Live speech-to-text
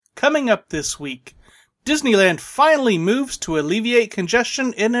Coming up this week, Disneyland finally moves to alleviate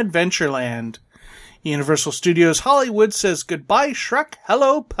congestion in Adventureland. Universal Studios Hollywood says goodbye Shrek,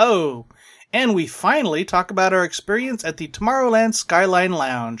 hello Poe. And we finally talk about our experience at the Tomorrowland Skyline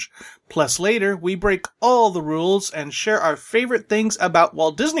Lounge. Plus later, we break all the rules and share our favorite things about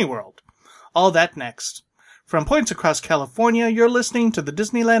Walt Disney World. All that next. From points across California, you're listening to the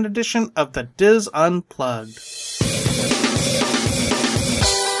Disneyland edition of the Diz Unplugged.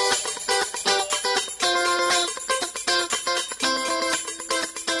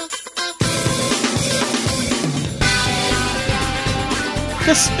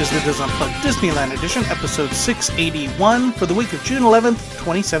 This is the Diz Unplugged Disneyland Edition, episode 681 for the week of June 11th,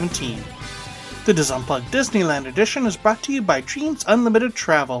 2017. The Diz Unplugged Disneyland Edition is brought to you by Dreams Unlimited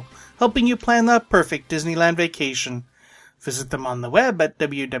Travel, helping you plan the perfect Disneyland vacation. Visit them on the web at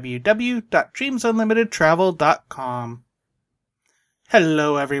www.dreamsunlimitedtravel.com.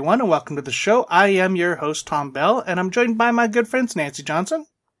 Hello everyone and welcome to the show. I am your host Tom Bell and I'm joined by my good friends Nancy Johnson.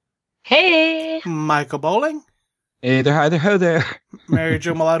 Hey! Michael Bowling. Hey there, hi there, ho there. Mary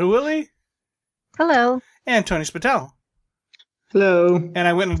Jo Malatu-Willie. Hello. And Tony Spatel. Hello. And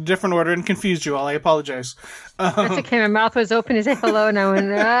I went in a different order and confused you all. I apologize. That's okay. My mouth was open to say hello, and I went,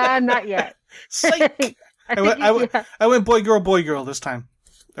 not yet. Psych! I went boy, girl this time.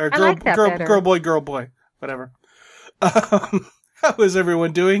 Or girl, I like that better. girl, boy. Whatever. How is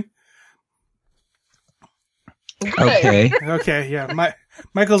everyone doing? Okay. Okay, yeah.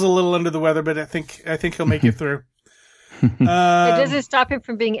 Michael's a little under the weather, but I think he'll make it through. It doesn't stop him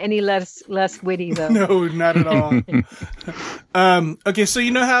from being any less witty, though. No, not at all. Okay, so you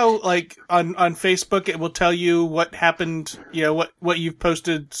know how, like, on Facebook, it will tell you what happened, you know, what you've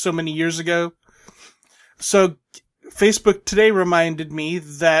posted so many years ago? So, Facebook today reminded me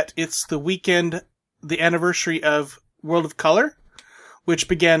that it's the weekend, the anniversary of World of Color, which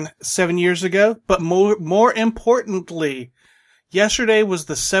began 7 years ago, but more importantly, yesterday was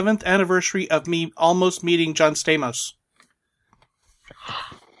the 7th anniversary of me almost meeting John Stamos.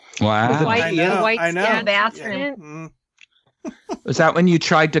 Wow. The white I know. bathroom. Yeah. Was that when you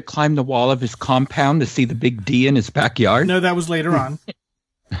tried to climb the wall of his compound to see the big D in his backyard? No, that was later on.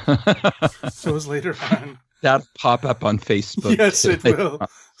 That was later on. That'll pop up on Facebook. Yes, it will.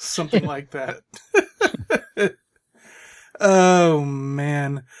 Something like that. Oh,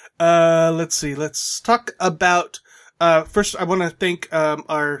 man. Let's see. Let's talk about... first, I want to thank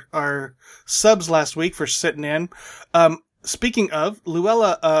our subs last week for sitting in. Speaking of,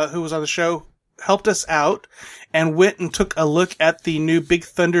 Luella, who was on the show, helped us out and went and took a look at the new Big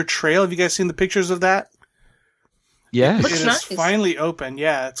Thunder Trail. Have you guys seen the pictures of that? Yes. It is finally open.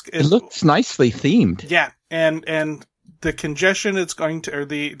 Yeah, it looks nicely themed. Yeah, and the congestion it's going to, or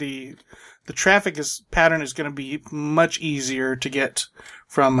the traffic pattern is going to be much easier to get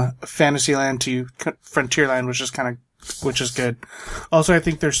from Fantasyland to Frontierland, which is good. Also, I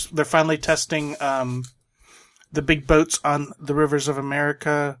think they're finally testing the big boats on the rivers of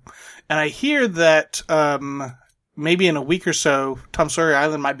America, and I hear that maybe in a week or so, Tom Sawyer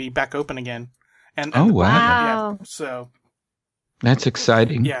Island might be back open again. And oh wow! Yeah, so that's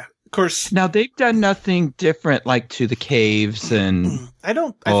exciting. Yeah, of course. Now they've done nothing different, like to the caves and. I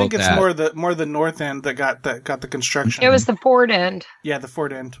think it's more the north end that got the construction. It was the Ford end. Yeah, the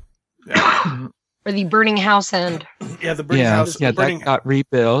Ford end. Yeah. Or the burning house end. Yeah, the burning house. Yeah, that got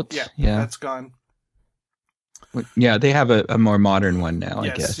rebuilt. Yeah, that's gone. Yeah, they have a more modern one now,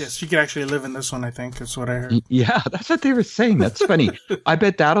 yes, I guess. Yes, you can actually live in this one, I think, is what I heard. Yeah, that's what they were saying. That's funny. I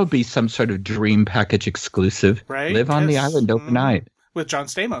bet that'll be some sort of dream package exclusive. Right? Live on the island overnight. With John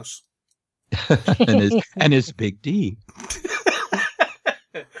Stamos. and his big D.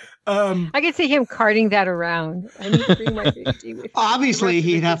 I can see him carting that around. I need to bring my big D with me. Obviously,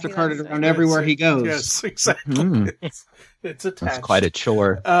 he'd have to cart it around everywhere he goes. Yes, exactly. It's attached. That's quite a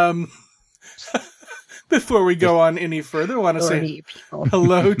chore. Before we go on any further, I want to say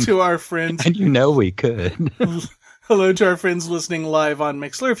hello to our friends. And you know we could. Hello to our friends listening live on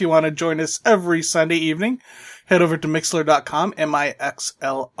Mixlr. If you want to join us every Sunday evening, head over to Mixlr.com,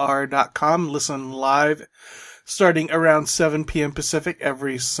 Mixlr.com. Listen live starting around 7 p.m. Pacific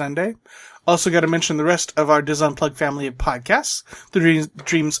every Sunday. Also got to mention the rest of our Diz Unplugged family of podcasts. The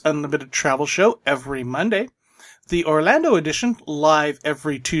Dreams Unlimited Travel Show every Monday. The Orlando edition, live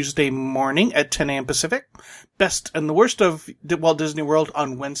every Tuesday morning at 10 a.m. Pacific. Best and the Worst of Walt Disney World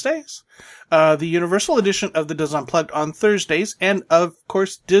on Wednesdays. The Universal edition of the Diz Unplugged on Thursdays. And, of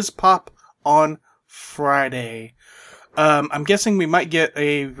course, Diz Pop on Friday. I'm guessing we might get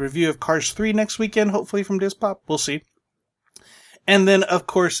a review of Cars 3 next weekend, hopefully from Diz Pop. We'll see. And then, of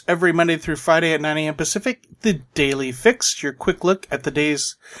course, every Monday through Friday at 9 a.m. Pacific, the Daily Fix, your quick look at the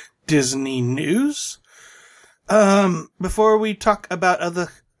day's Disney news. Before we talk about a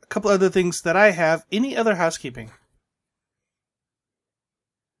couple other things that I have, any other housekeeping?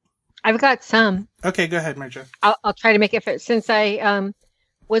 I've got some. Okay, go ahead, Mary Jo. I'll try to make it fit. Since I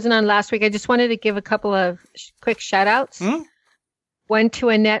wasn't on last week, I just wanted to give a couple of quick shout-outs. One to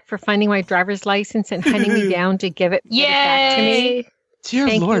Annette for finding my driver's license and hunting me down to give it back to me. Dear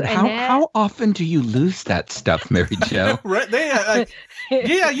Thank Lord, you, how often do you lose that stuff, Mary Jo? Right?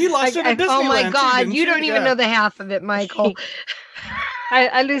 You lost it at Disneyland. Oh my God, too, you don't even know the half of it, Michael.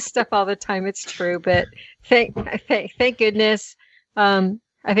 I lose stuff all the time. It's true, but thank goodness.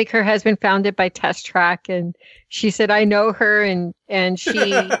 I think her husband found it by Test Track, and she said, "I know her," and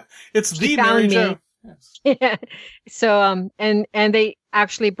she it's she the found Mary me. Jo. Yes. Yeah. So and they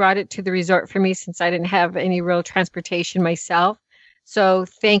actually brought it to the resort for me since I didn't have any real transportation myself. So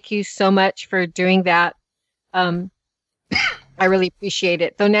thank you so much for doing that. I really appreciate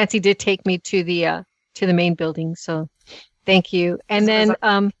it. Though Nancy did take me to the main building, so thank you. And then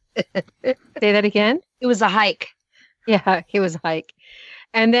say that again. It was a hike. Yeah, it was a hike.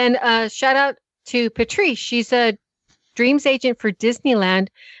 And then shout out to Patrice. She's a Dreams agent for Disneyland,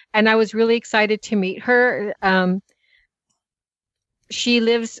 and I was really excited to meet her. She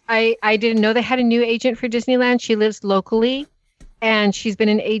lives, I didn't know they had a new agent for Disneyland. She lives locally, and she's been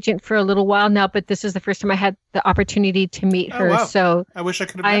an agent for a little while now, but this is the first time I had the opportunity to meet her. Oh, wow. So I wish I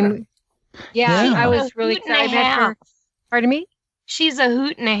could have met her. Yeah, I was really excited. I met her. Pardon me? She's a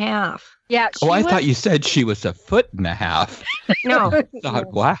hoot and a half. Yeah. I thought you said she was a foot and a half. No. I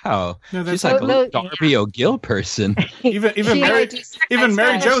thought, wow. No, she's like a Darby O'Gill person. Even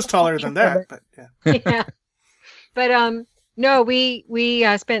Mary Jo's taller than that. But yeah. But no,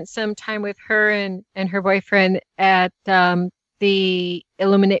 we spent some time with her and her boyfriend at the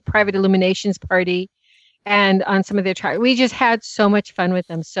private illuminations party, and on some of their we just had so much fun with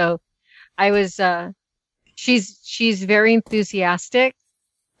them. So I was she's very enthusiastic,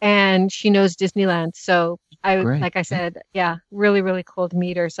 and she knows Disneyland. So like I said, yeah, really, really cool to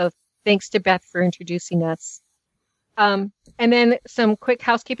meet her. So thanks to Beth for introducing us. And then some quick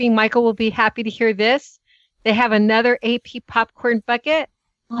housekeeping. Michael will be happy to hear this. They have another AP popcorn bucket.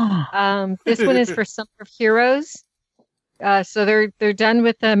 This one is for Summer of Heroes. So they're done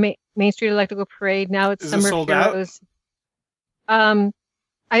with the Main Street Electrical Parade. Now it's Summer of Heroes.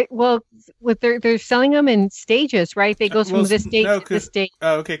 They're selling them in stages, right? They go from this stage to this stage.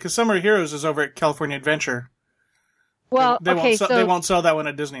 Oh, okay, because Summer of Heroes is over at California Adventure. Well, they won't sell that one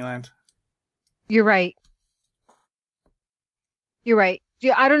at Disneyland. You're right.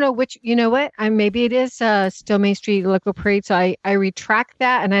 Yeah, I don't know which. You know what? Maybe it is still Main Street Electrical Parade. So I retract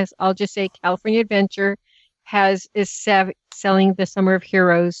that, and I'll just say California Adventure is selling the Summer of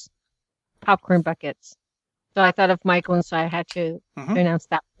Heroes popcorn buckets. So I thought of Michael, and so I had to announce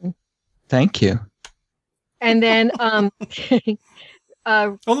that one. Thank you. And then only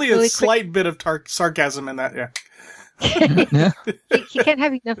a really slight bit of sarcasm in that, yeah. He can't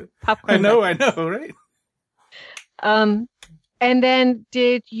have enough popcorn. I know, right? And then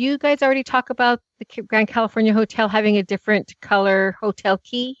did you guys already talk about the Grand California Hotel having a different color hotel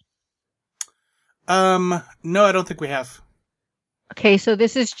key? No, I don't think we have. Okay, so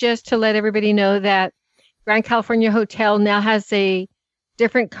this is just to let everybody know that Grand California Hotel now has a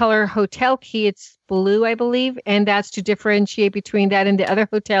different color hotel key. It's blue, I believe, and that's to differentiate between that and the other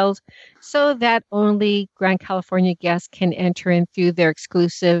hotels, so that only Grand California guests can enter in through their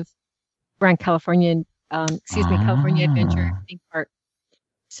exclusive Grand California, California Adventure theme park.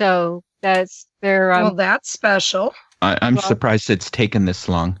 So that's their. Well, that's special. I'm surprised it's taken this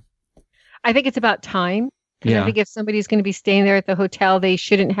long. I think it's about time. Yeah. I think if somebody's going to be staying there at the hotel, they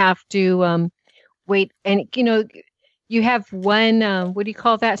shouldn't have to wait. And, you have one, what do you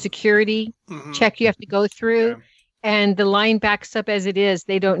call that? Security check you have to go through. Yeah. And the line backs up as it is.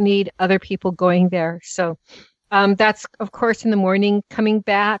 They don't need other people going there. So that's, of course, in the morning coming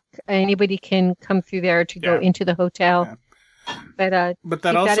back. Anybody can come through there to go into the hotel. Yeah. But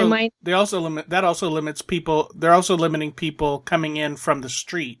that also, that in mind. That also limits people. They're also limiting people coming in from the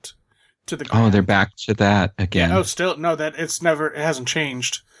street to the ground. Oh, they're back to that again. Yeah, it hasn't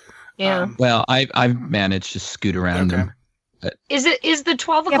changed. Yeah. Well, I've managed to scoot around them. Is the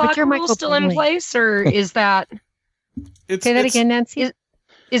 12 o'clock rule still in place, or is that? Say that again, Nancy.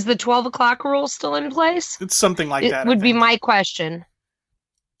 Is the 12 o'clock rule still in place? It's something like that. Would be my question.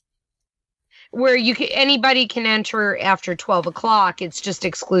 Where anybody can enter after 12 o'clock. It's just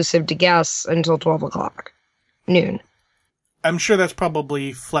exclusive to guests until 12 o'clock noon. I'm sure that's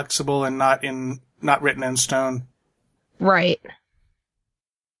probably flexible and not written in stone. Right.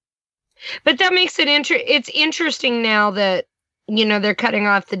 But that makes it it's interesting now that, they're cutting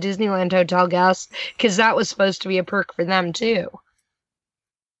off the Disneyland hotel guests, because that was supposed to be a perk for them too.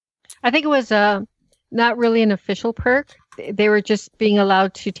 I think it was not really an official perk. They were just being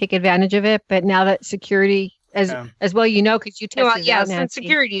allowed to take advantage of it. But now that security, as well, because you tested it out, Nancy. Since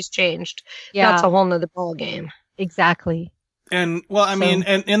security's changed, yeah, that's a whole nother ball game. Exactly. And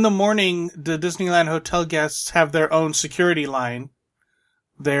and in the morning, the Disneyland hotel guests have their own security line.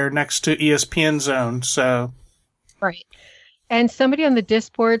 They're next to ESPN Zone, so right. And somebody on the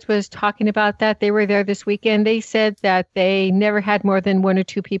disc boards was talking about that. They were there this weekend. They said that they never had more than 1 or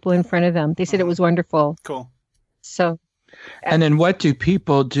 2 people in front of them. They said it was wonderful. Cool. So. And then what do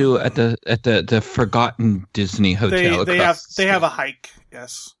people do at the forgotten Disney hotel? They have a hike,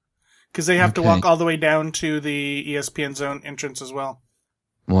 yes, because they have to walk all the way down to the ESPN Zone entrance as well.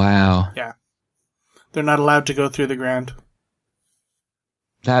 Wow. Yeah, they're not allowed to go through the ground.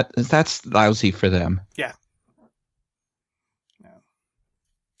 That's lousy for them. Yeah.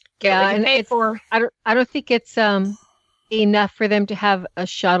 Yeah, and I don't think it's enough for them to have a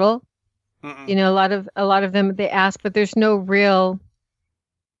shuttle. Mm-mm. A lot of them they ask, but there's no real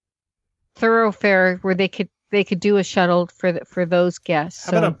thoroughfare where they could do a shuttle for those guests.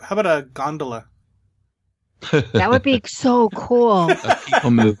 How about a gondola? That would be so cool. A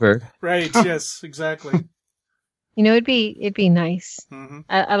people mover. Right. Yes. Exactly. It'd be nice. Mm-hmm.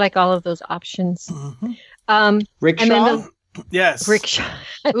 I like all of those options. Mm-hmm. Rickshaw. And then Yes. Rickshaw.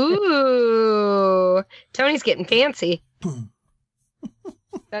 Ooh, Tony's getting fancy.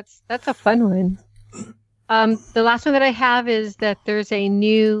 That's a fun one. The last one that I have is that there's a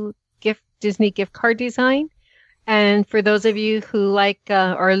new Disney gift card design, and for those of you who like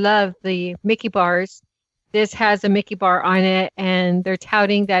or love the Mickey bars, this has a Mickey bar on it, and they're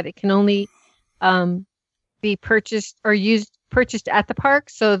touting that it can only be purchased at the park.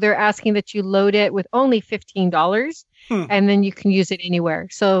 So they're asking that you load it with only $15, and then you can use it anywhere.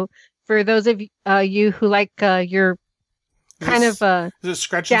 So for those of you who like your kind of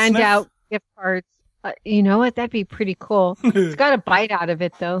stand out gift cards, you know what? That'd be pretty cool. It's got a bite out of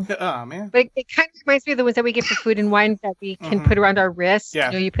it though. Oh man! But it kind of reminds me of the ones that we get for food and wine that we can put around our wrists.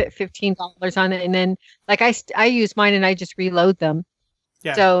 Yeah. You put $15 on it, and then like I use mine and I just reload them.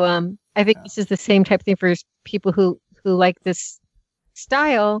 Yeah. So I think this is the same type of thing for people who like this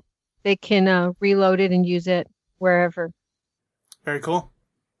style. They can reload it and use it wherever. Very cool.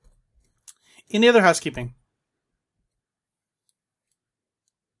 Any other housekeeping?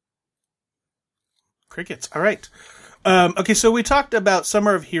 Crickets. All right. Okay, so we talked about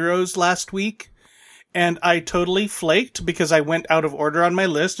Summer of Heroes last week, and I totally flaked because I went out of order on my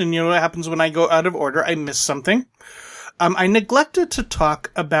list, and you know what happens when I go out of order? I miss something. I neglected to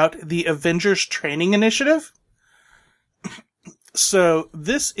talk about the Avengers Training Initiative. So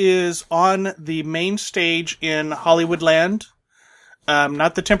this is on the main stage in Hollywoodland.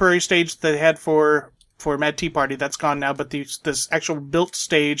 Not the temporary stage that they had for Mad Tea Party. That's gone now, but this actual built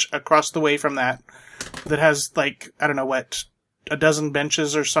stage across the way from that has like, I don't know what, a dozen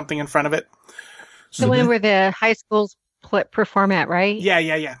benches or something in front of it. So the one where the high schools perform at, right?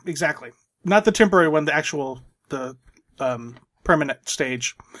 Yeah, exactly. Not the temporary one, the actual, permanent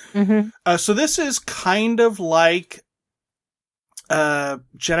stage. Mm-hmm. So this is kind of like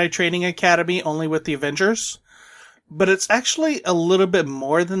Jedi Training Academy, only with the Avengers. But it's actually a little bit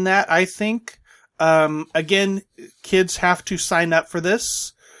more than that, I think. Again, kids have to sign up for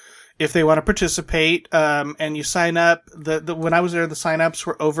this if they want to participate. And you sign up. When I was there, the sign-ups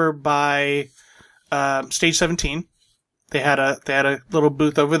were over by Stage 17. They had a little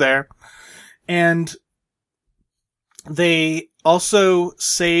booth over there. And they also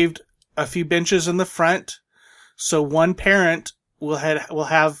saved a few benches in the front. So one parent will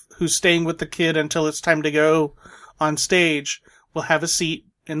have who's staying with the kid until it's time to go on stage will have a seat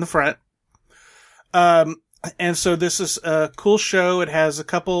in the front. And so this is a cool show. It has a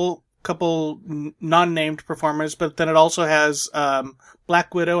couple non-named performers, but then it also has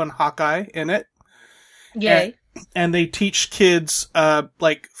Black Widow and Hawkeye in it. Yay. And they teach kids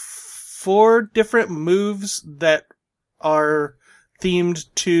like 4 different moves that are themed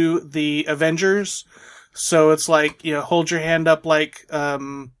to the Avengers. So it's like, hold your hand up like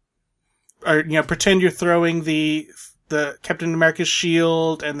or pretend you're throwing the Captain America's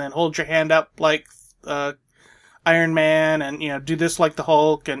shield, and then hold your hand up like Iron Man, and do this like the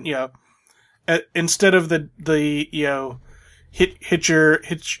Hulk, and instead of the hit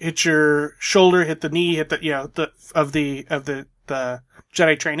your shoulder, hit the knee, hit the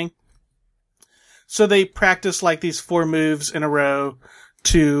Jedi training. So they practice like these 4 moves in a row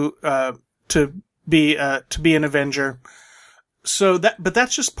to be an Avenger. but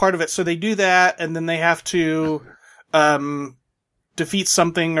that's just part of it. So they do that, and then they have to defeat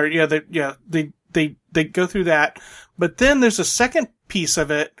something, or they go through that. But then there's a second piece of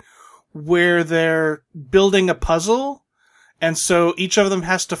it where they're building a puzzle, and so each of them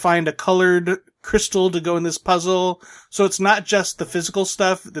has to find a colored crystal to go in this puzzle. So it's not just the physical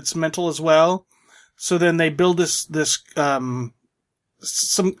stuff; it's mental as well. So then they build it's got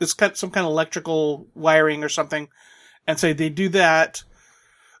some kind of electrical wiring or something, and so they do that.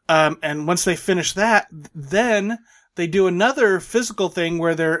 And once they finish that, then they do another physical thing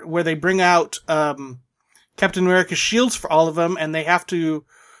where they bring out Captain America's shields for all of them, and they have to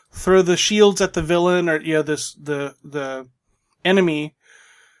throw the shields at the villain or the enemy.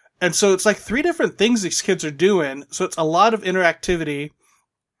 And so it's like 3 different things these kids are doing. So it's a lot of interactivity,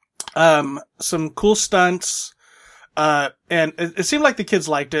 some cool stunts, and it seemed like the kids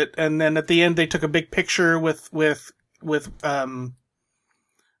liked it. And then at the end, they took a big picture with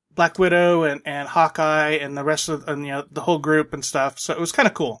Black Widow and Hawkeye and the rest of the whole group and stuff. So it was kind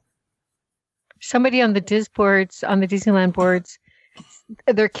of cool. Somebody on the Disneyland boards,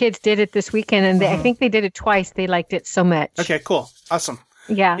 their kids did it this weekend, and I think they did it twice. They liked it so much. Okay, cool. Awesome.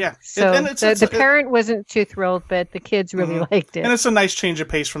 Yeah. So the parent wasn't too thrilled, but the kids really liked it. And it's a nice change of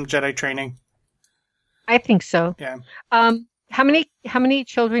pace from Jedi training. I think so. Yeah. How many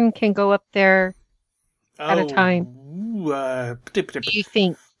children can go up there at a time? Do you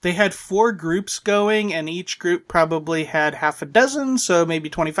think? They had 4 groups going, and each group probably had half a dozen, so maybe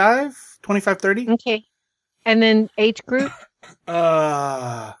 25, 30. Okay. And then age group?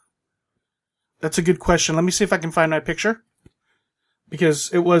 That's a good question. Let me see if I can find my picture.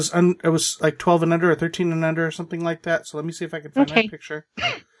 Because it was like 12 and under or 13 and under or something like that. So let me see if I can find my picture.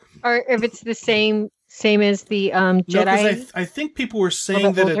 Or if it's the same as the Jedi. No, I think people were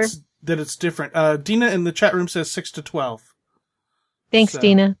saying that it's different. Dina in the chat room says 6 to 12. Thanks,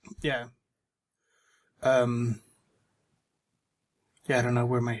 Dina. Yeah. Yeah, I don't know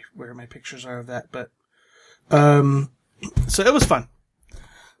where my pictures are of that, but so it was fun.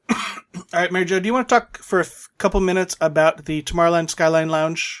 All right, Mary Jo, do you want to talk for a couple minutes about the Tomorrowland Skyline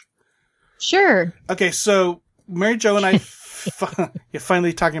Lounge? Sure. Okay, so Mary Jo and I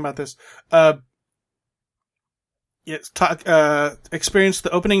finally talking about this. Experienced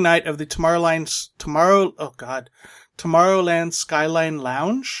the opening night of the Tomorrowland Skyline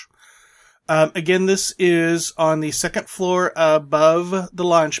Lounge. Again, this is on the second floor above the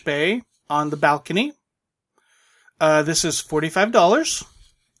launch bay on the balcony. This is $45.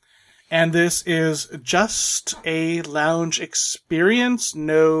 And this is just a lounge experience.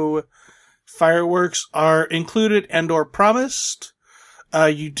 No fireworks are included and or promised.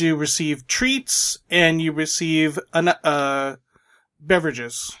 You do receive treats and you receive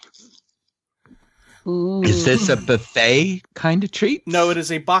beverages. Ooh. Is this a buffet kind of treat? No, it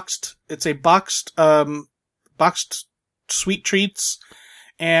is a boxed sweet treats.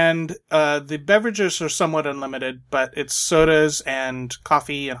 And the beverages are somewhat unlimited, but it's sodas and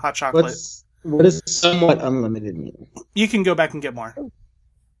coffee and hot chocolate. What does somewhat unlimited mean? You can go back and get more.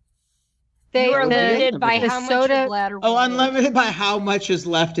 They were limited by how much soda. Unlimited by how much is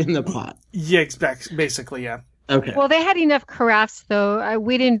left in the pot. Yeah, basically, yeah. Okay. Well, they had enough carafes though.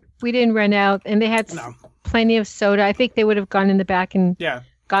 We didn't run out, and they had plenty of soda. I think they would have gone in the back and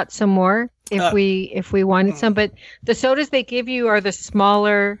got some more if we wanted some. But the sodas they give you are the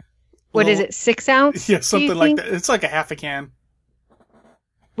smaller. What is it? 6 ounce? Yeah, something like that. It's like a half a can.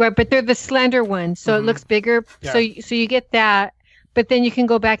 Right, but they're the slender ones, so it looks bigger. Yeah. So you get that, but then you can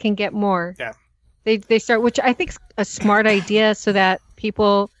go back and get more. Yeah. They start, which I think is a smart idea, so that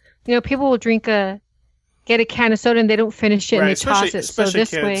people will get a can of soda and they don't finish it and they toss it. So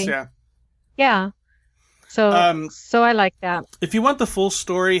this way, yeah. So I like that. If you want the full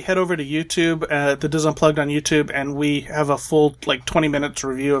story, head over to YouTube, the Diz Unplugged on YouTube, and we have a full 20 minutes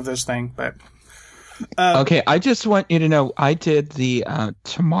review of this thing. But okay, I just want you to know I did the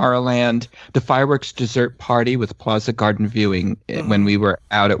Tomorrowland, the fireworks dessert party with Plaza Garden Viewing when we were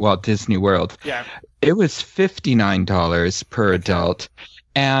out at Walt Disney World. Yeah, it was $59 per adult.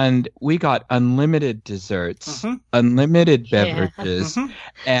 And we got unlimited desserts, unlimited beverages,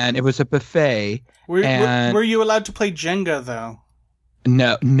 and it was a buffet. Were you allowed to play Jenga, though?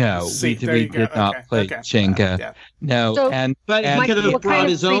 No, we did not play Jenga. Yeah. No, so, but he could have brought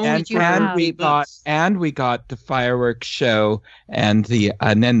his own. And we got the fireworks show and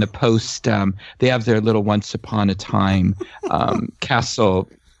then the post. They have their little Once Upon a Time castle.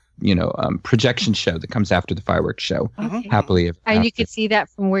 Projection show that comes after the fireworks show. Okay. Happily ever And after. you could see that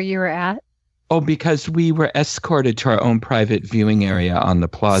from where you were at? Oh, because we were escorted to our own private viewing area on the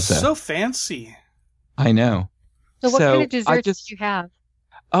plaza. So fancy. I know. So what kind of desserts did you have?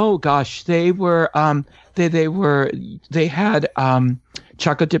 Oh gosh, they were they had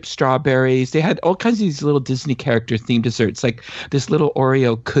chocolate dipped strawberries. They had all kinds of these little Disney character themed desserts, like this little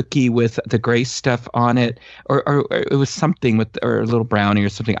Oreo cookie with the gray stuff on it, or it was something with, or a little brownie or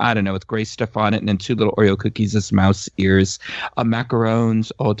something, I don't know, with gray stuff on it, and then 2 little Oreo cookies as mouse ears,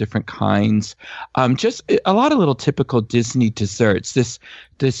 macarons, all different kinds, just a lot of little typical Disney desserts. This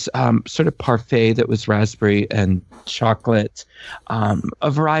sort of parfait that was raspberry and chocolate,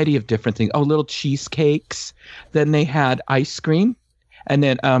 a variety of different things. Oh, little cheesecakes. Then they had ice cream. And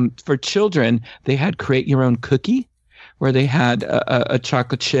then for children, they had create your own cookie, where they had a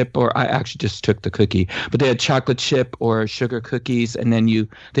chocolate chip, or I actually just took the cookie, but they had chocolate chip or sugar cookies. And then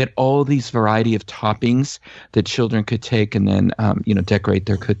they had all these variety of toppings that children could take and then, decorate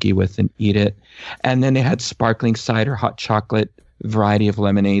their cookie with and eat it. And then they had sparkling cider, hot chocolate, variety of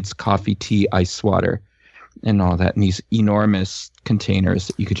lemonades, coffee, tea, ice water, and all that in these enormous containers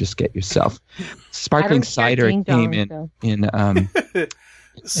that you could just get yourself. Sparkling cider came in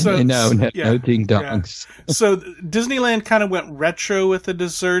so no ding dongs. Yeah. So Disneyland kind of went retro with the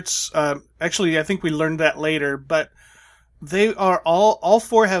desserts. Actually, I think we learned that later, but they are all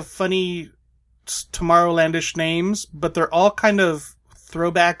 4 have funny Tomorrowlandish names, but they're all kind of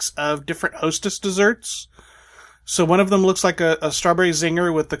throwbacks of different Hostess desserts. So one of them looks like a strawberry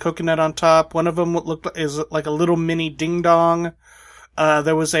zinger with the coconut on top. One of them is like a little mini ding dong.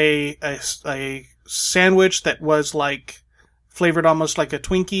 There was a sandwich that was like flavored almost like a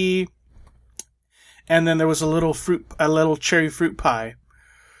Twinkie. And then there was a little cherry fruit pie.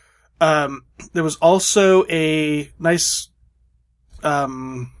 There was also a nice,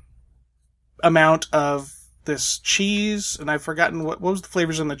 amount of this cheese, and I've forgotten what was the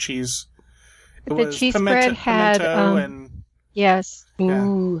flavors in the cheese. The cheese spread had and yes. Yeah.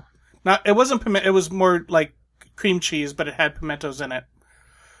 Ooh. It wasn't pimento. It was more like cream cheese, but it had pimentos in it.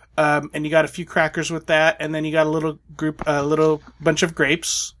 And you got a few crackers with that, and then you got a little bunch of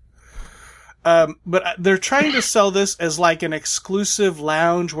grapes. But they're trying to sell this as like an exclusive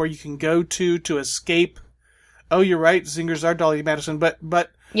lounge where you can go to escape. Oh, you're right. Zingers are Dolly Madison, but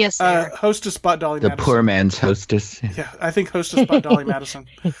yes, Hostess bought Dolly Madison. The poor man's Hostess. Yeah, I think Hostess bought Dolly Madison.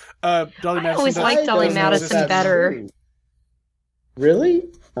 I always liked Dolly Madison better. Really?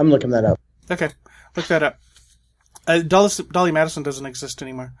 I'm looking that up. Okay, look that up. Dolly Madison doesn't exist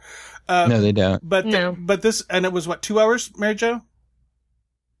anymore. No, they don't. But this, and it was what, 2 hours, Mary Jo?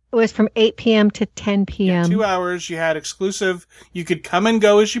 It was from 8 p.m. to 10 p.m. Yeah, 2 hours. You had exclusive. You could come and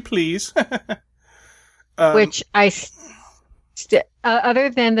go as you please. Which other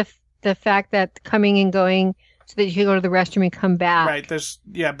than the fact that coming and going so that you can go to the restroom and come back. Right.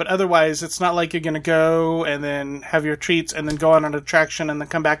 But otherwise it's not like you're going to go and then have your treats and then go on an attraction and then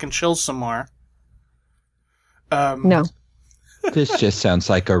come back and chill some more. No. This just sounds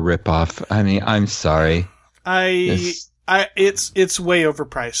like a ripoff. I mean, I'm sorry. It's way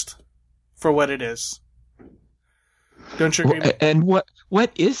overpriced for what it is. Don't you agree? And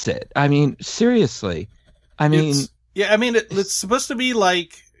what is it? I mean, seriously. I mean, it's supposed to be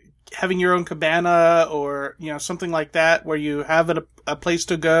like having your own cabana or, something like that where you have a place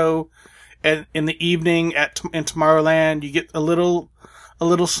to go, and in the evening in Tomorrowland, you get a little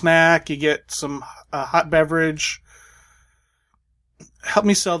snack, you get some hot beverage. Help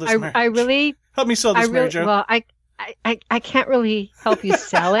me sell this. Help me sell this, Mary Jo. Well, I can't really help you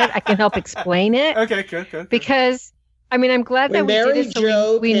sell it. I can help explain it. Okay, good. Because I'm glad that we did it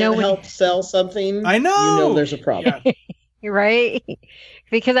so we know help sell something. I know. There's a problem. Yeah. Right?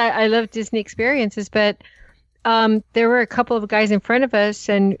 Because I love Disney experiences, but there were a couple of guys in front of us,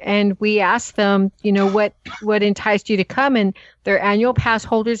 and we asked them, what enticed you to come, and they're annual pass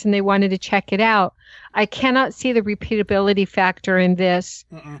holders, and they wanted to check it out. I cannot see the repeatability factor in this.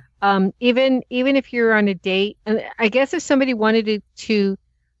 Even if you're on a date, and I guess if somebody wanted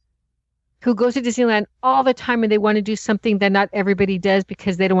who goes to Disneyland all the time and they want to do something that not everybody does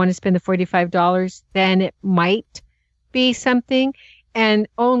because they don't want to spend the $45, then it might be something, and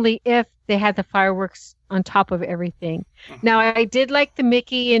only if they had the fireworks on top of everything. Now, I did like the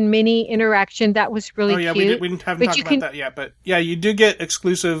Mickey and Minnie interaction. That was really cute. We didn't talk about that yet, but yeah, you do get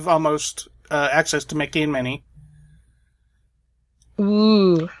exclusive almost access to Mickey and Minnie.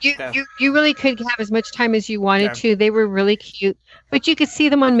 Ooh. You really could have as much time as you wanted to. They were really cute. But you could see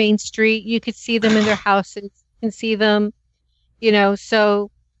them on Main Street. You could see them in their houses. You can see them, so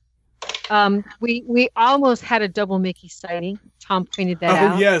we almost had a double Mickey sighting. Tom pointed that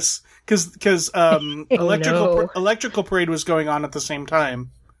out. Oh, yes. Because Electrical Parade was going on at the same time.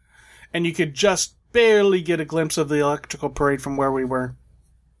 And you could just barely get a glimpse of the Electrical Parade from where we were.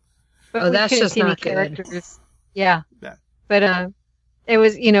 But that's just not good. Yeah. But it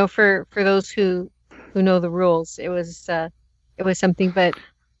was, for those who know the rules, it was something. But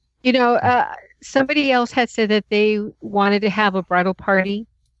somebody else had said that they wanted to have a bridal party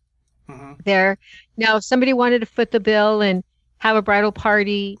there. Now, if somebody wanted to foot the bill and have a bridal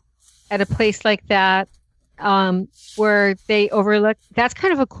party at a place like that, where they overlook, that's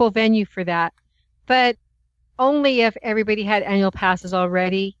kind of a cool venue for that. But only if everybody had annual passes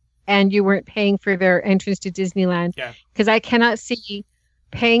already and you weren't paying for their entrance to Disneyland. Yeah. Because I cannot see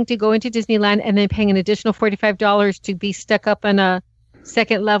paying to go into Disneyland and then paying an additional $45 to be stuck up on a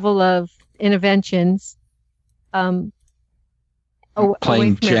second level of interventions. Playing away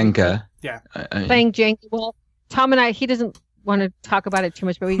from Jenga. Yeah. Playing Jenga. Well, Tom and I, he doesn't want to talk about it too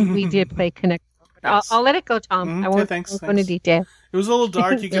much, but we did play Connect. Yes. I'll let it go, Tom. I won't go into detail. It was a little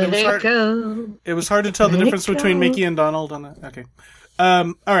dark. It was hard to tell the difference between Mickey and Donald on it. Okay.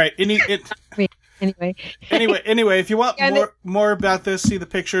 All right. Anyway, if you want more about this, see the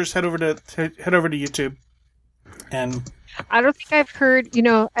pictures. Head over to YouTube. And I don't think I've heard,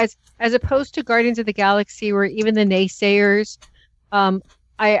 as opposed to Guardians of the Galaxy, where even the naysayers,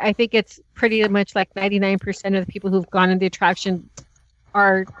 I think it's pretty much like 99% of the people who've gone on the attraction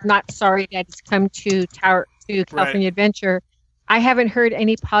are not sorry that it's come to California Adventure. I haven't heard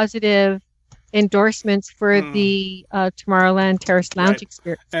any positive endorsements for the Tomorrowland Terrace Lounge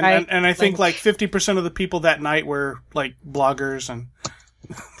experience. And I think like 50% of the people that night were like bloggers and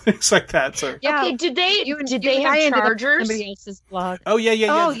things like that. So yeah. Okay, did they have chargers? Somebody else's blog. Oh yeah.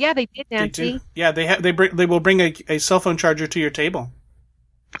 Oh yeah, they did, Nancy. They will bring a cell phone charger to your table.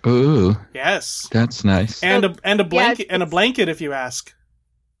 Ooh. Yes. That's nice. And a blanket and a blanket if you ask.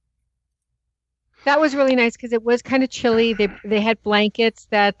 That was really nice because it was kind of chilly. They had blankets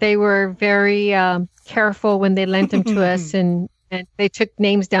that they were very careful when they lent them to us, and they took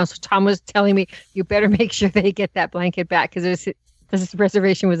names down. So Tom was telling me, "You better make sure they get that blanket back because this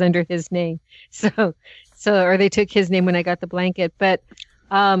reservation was under his name." So or they took his name when I got the blanket. But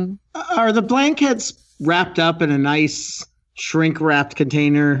are the blankets wrapped up in a nice shrink-wrapped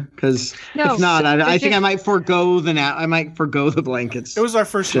container? Because if not, I think I might forego the blankets. It was our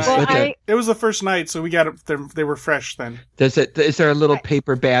first night. It was the first night, so we got it. They were fresh then. Is there a little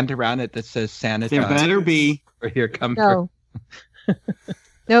paper band around it that says sanitize? There better be. Or here comfort.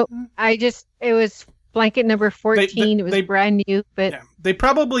 No, it was blanket number 14. It was brand new, but they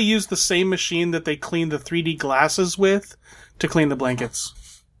probably used the same machine that they cleaned the 3D glasses with to clean the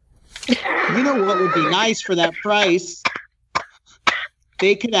blankets. You know what would be nice for that price?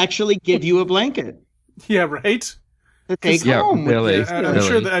 They could actually give you a blanket. Yeah, right? To take home. Really.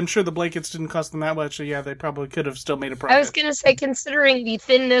 I'm sure the blankets didn't cost them that much. So yeah, they probably could have still made a profit. I was going to say, considering the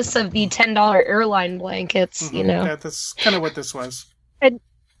thinness of the $10 airline blankets, Yeah, that's kind of what this was. And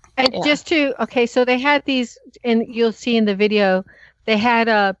so they had these, and you'll see in the video, they had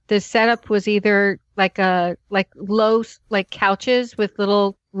the setup was either like low couches with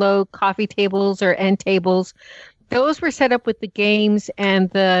little low coffee tables or end tables. Those were set up with the games and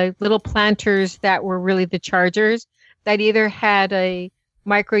the little planters that were really the chargers that either had a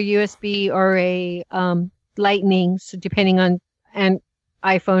micro USB or a lightning, so depending on an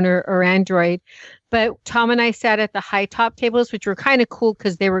iPhone or Android. But Tom and I sat at the high top tables, which were kind of cool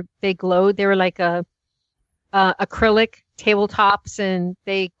because they glowed. They were like acrylic tabletops, and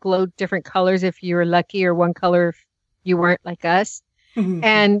they glowed different colors if you were lucky, or one color if you weren't like us.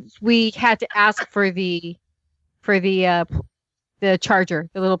 And we had to ask for the charger,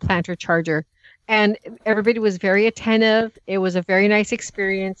 the little planter charger, and everybody was very attentive. It was a very nice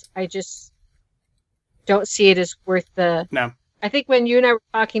experience. I just don't see it as worth the. No. I think when you and I were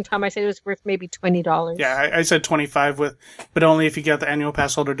talking, Tom, I said it was worth maybe $20. Yeah, I said 25 but only if you get the annual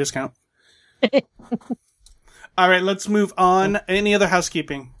pass holder discount. All right, let's move on. Any other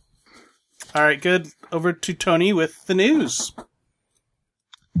housekeeping? All right, good. Over to Tony with the news.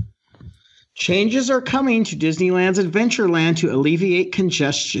 Changes are coming to Disneyland's Adventureland to alleviate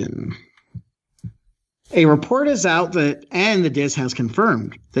congestion. A report is out and the Diz has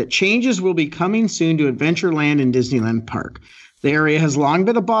confirmed, that changes will be coming soon to Adventureland and Disneyland Park. The area has long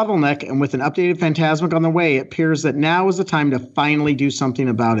been a bottleneck, and with an updated Phantasmic on the way, it appears that now is the time to finally do something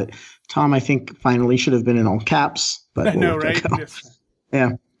about it. Tom, I think finally should have been in all caps, but I know, right? Yes.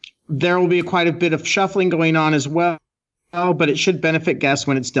 Yeah. There will be quite a bit of shuffling going on as well, but it should benefit guests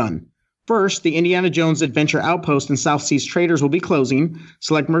when it's done. First, the Indiana Jones Adventure Outpost and South Seas Traders will be closing.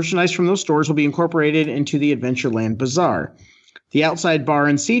 Select merchandise from those stores will be incorporated into the Adventureland Bazaar. The outside bar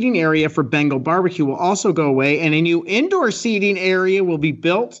and seating area for Bengal Barbecue will also go away, and a new indoor seating area will be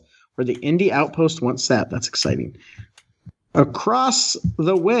built where the Indy Outpost once sat. That's exciting. Across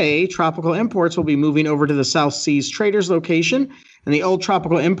the way, Tropical Imports will be moving over to the South Seas Traders location, and the old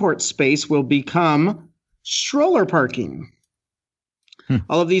Tropical Import space will become stroller parking.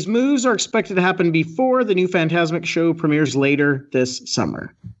 All of these moves are expected to happen before the new Fantasmic show premieres later this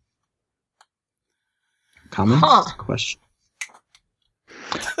summer. Comments? Question?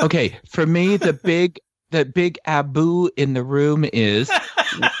 Okay, for me, the big Abu in the room is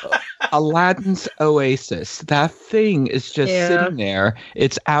Aladdin's Oasis. That thing is just sitting there.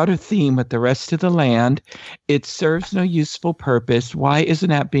 It's out of theme with the rest of the land. It serves no useful purpose. Why isn't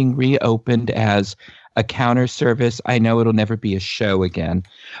that being reopened as a counter service? I know it'll never be a show again,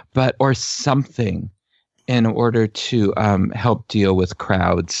 or something in order to help deal with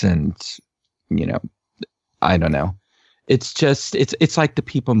crowds and, I don't know. It's just, it's like the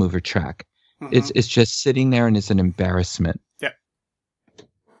People Mover track. Mm-hmm. It's just sitting there and is an embarrassment.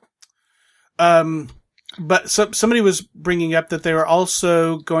 But somebody was bringing up that they were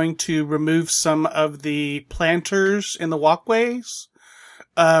also going to remove some of the planters in the walkways.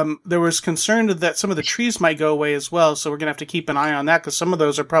 There was concern that some of the trees might go away as well, so we're going to have to keep an eye on that because some of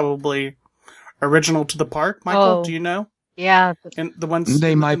those are probably original to the park. Michael, do you know? Yeah. And the ones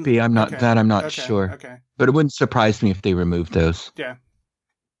they might be. I'm not sure. Okay. But it wouldn't surprise me if they removed those. Yeah.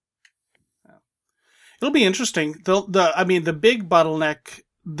 It'll be interesting. The big bottleneck,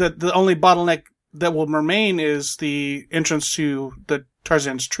 the only bottleneck that will remain is the entrance to the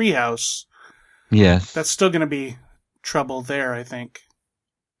Tarzan's treehouse. Yes. That's still going to be trouble there, I think.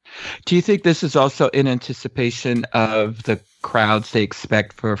 Do you think this is also in anticipation of the crowds they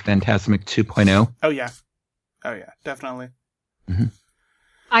expect for Fantasmic 2.0? Oh, yeah, definitely. Mm-hmm.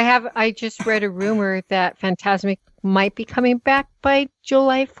 I just read a rumor that Fantasmic might be coming back by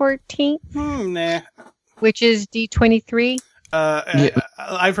July 14th. Nah. Which is D23.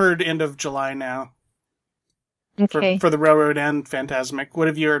 I've heard end of July now. Okay. For the Railroad and Fantasmic. What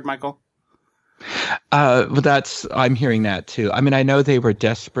have you heard, Michael? I'm hearing that too. I mean, I know they were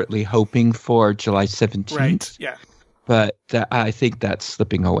desperately hoping for July 17th. Right, yeah. But I think that's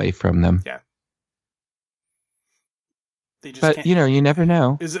slipping away from them. Yeah. They just but, you never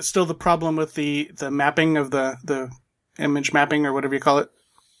know. Is it still the problem with the mapping of the image mapping or whatever you call it?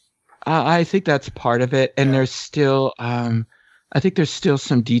 I think that's part of it. And there's still, I think there's still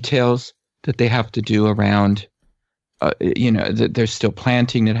some details that they have to do around, there's still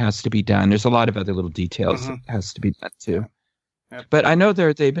planting that has to be done. There's a lot of other little details that has to be done too. Yep. But I know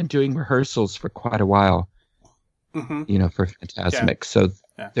they've been doing rehearsals for quite a while, for Fantasmic. Yeah. So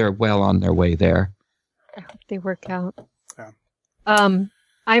they're well on their way there. I hope they work out. Yeah.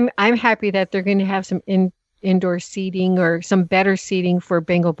 I'm happy that they're going to have some indoor seating or some better seating for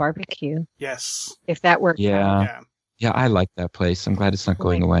Bengal barbecue. Yes. If that works out. Yeah, I like that place. I'm glad it's not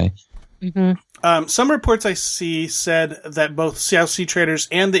going away. Mm-hmm. Some reports I see said that both South Sea Traders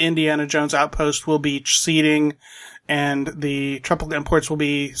and the Indiana Jones Outpost will be seating, and the Tropical Imports will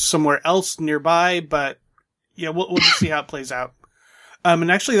be somewhere else nearby. But we'll just see how it plays out.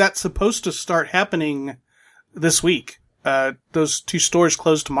 And actually, that's supposed to start happening this week. Those two stores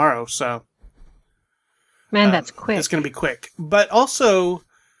close tomorrow, so. Man, that's quick. It's going to be quick. But also,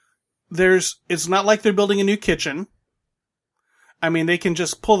 it's not like they're building a new kitchen. I mean, they can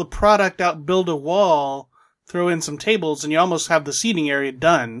just pull the product out, build a wall, throw in some tables, and you almost have the seating area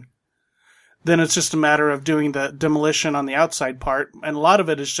done. Then it's just a matter of doing the demolition on the outside part. And a lot of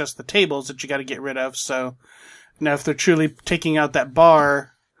it is just the tables that you got to get rid of. So, now if they're truly taking out that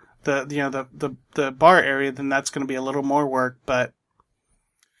bar, the bar area, then that's going to be a little more work. But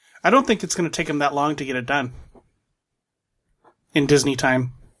I don't think it's going to take them that long to get it done in Disney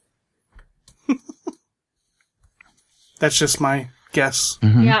time. That's just my guess.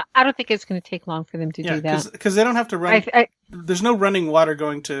 Mm-hmm. Yeah, I don't think it's going to take long for them to do that. Because they don't have to run. There's no running water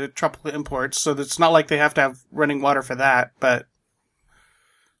going to Tropical Imports, so it's not like they have to have running water for that. But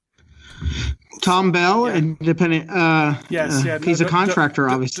Tom Bell, independent. He's a contractor,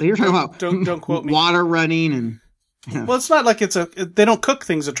 obviously. You're talking about don't quote me. Water running and. Yeah. Well, it's not like they don't cook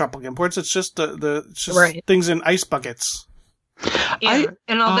things at Tropical Imports. It's just things in ice buckets. Yeah,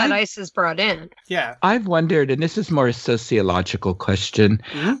 and all that ice is brought in. Yeah. I've wondered, and this is more a sociological question.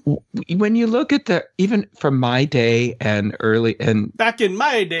 Mm-hmm. When you look at even from my day and early and back in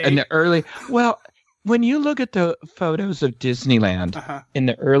my day, when you look at the photos of Disneyland in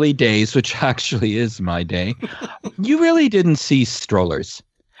the early days, which actually is my day, you really didn't see strollers.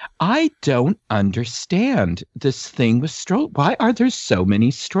 I don't understand this thing with strollers. Why are there so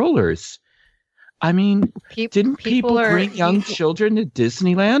many strollers? I mean, didn't people bring young children to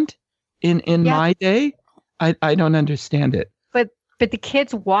Disneyland in my day? I don't understand it. But the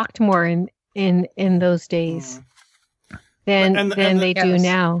kids walked more in those days. than they do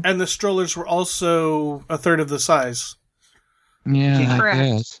now. And the strollers were also a third of the size. Yeah, I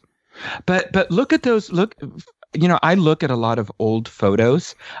guess. But look at those. Look, I look at a lot of old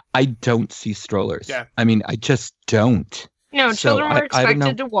photos. I don't see strollers. Yeah. I mean, I just don't. No, children were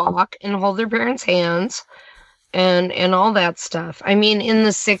expected to walk and hold their parents' hands. And all that stuff. I mean, in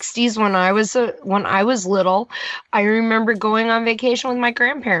the 60s, when I was little, I remember going on vacation with my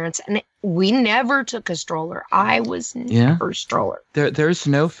grandparents, and we never took a stroller. I was never a stroller. There's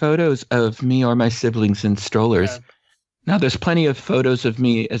no photos of me or my siblings in strollers. Yeah. Now, there's plenty of photos of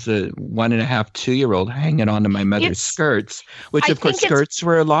me as a 1.5, 2-year-old hanging onto my mother's skirts, which, of course, skirts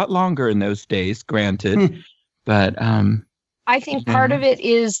were a lot longer in those days, granted. But I think part of it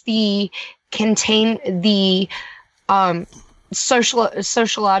is the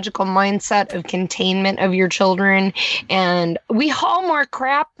sociological mindset of containment of your children, and we haul more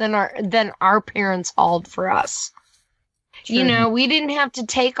crap than our parents hauled for us. Sure. We didn't have to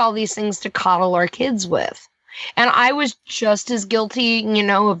take all these things to coddle our kids with. And I was just as guilty,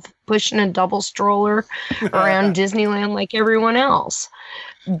 of pushing a double stroller around Disneyland like everyone else.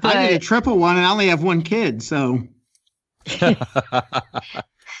 But I need a triple one, and I only have one kid, so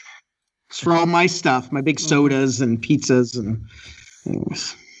it's for all my stuff, my big sodas and pizzas and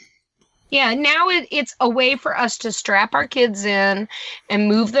things. Yeah, now it's a way for us to strap our kids in and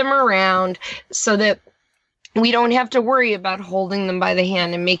move them around so that we don't have to worry about holding them by the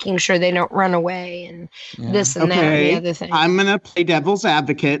hand and making sure they don't run away and this and that and the other thing. I'm going to play devil's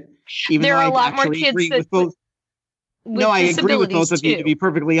advocate. Even there though are a I lot more kids with both. No, I agree with both of you, to be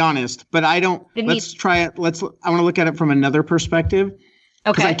perfectly honest. But I don't. Let's try it. I want to look at it from another perspective.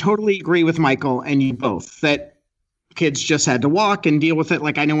 Okay. I totally agree with Michael and you both that kids just had to walk and deal with it.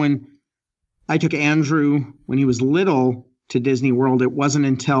 Like I know when I took Andrew when he was little to Disney World, it wasn't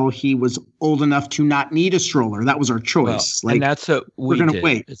until he was old enough to not need a stroller. That was our choice. And that's what we're going to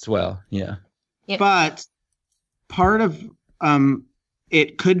wait as well. Yeah. But part of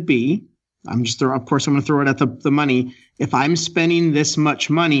it could be, of course, I'm going to throw it at the money. If I'm spending this much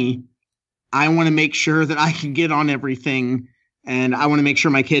money, I want to make sure that I can get on everything, and I want to make sure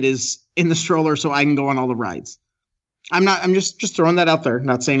my kid is in the stroller so I can go on all the rides. I'm just throwing that out there.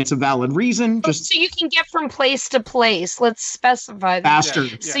 Not saying it's a valid reason. Just so you can get from place to place. Let's specify that. Faster.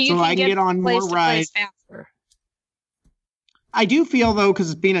 Yeah. So I can get on more rides faster. I do feel though,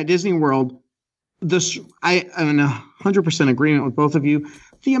 because being at Disney World, I'm in 100% agreement with both of you.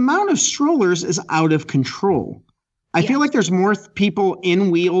 The amount of strollers is out of control. I feel like there's more people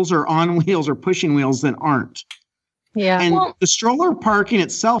in wheels or on wheels or pushing wheels than aren't. Yeah. And the stroller parking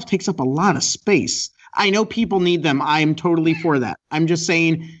itself takes up a lot of space. I know people need them. I'm totally for that. I'm just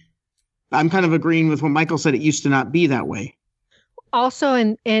saying, I'm kind of agreeing with what Michael said. It used to not be that way. Also,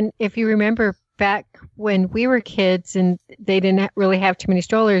 and if you remember back when we were kids and they didn't really have too many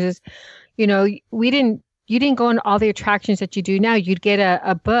strollers, you didn't go on all the attractions that you do now. You'd get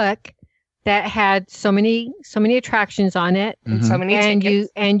a book that had so many attractions on it, and so many tickets.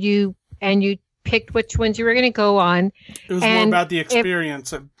 and you picked which ones you were going to go on. It was more about the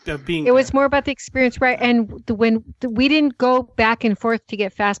experience of being there. It was more about the experience, right? And when we didn't go back and forth to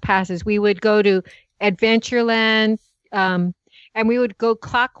get fast passes, we would go to Adventureland, and we would go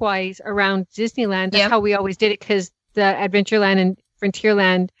clockwise around Disneyland. That's how we always did it, because the Adventureland and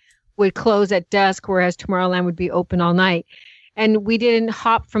Frontierland would close at dusk, whereas Tomorrowland would be open all night. And we didn't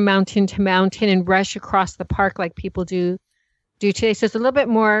hop from mountain to mountain and rush across the park like people do today. So it's a little bit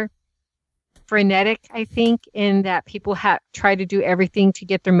more frenetic, I think, in that people try to do everything to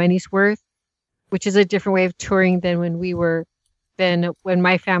get their money's worth, which is a different way of touring than when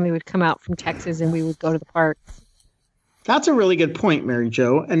my family would come out from Texas and we would go to the park. That's a really good point, Mary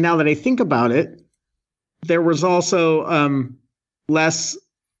Jo. And now that I think about it, there was also less.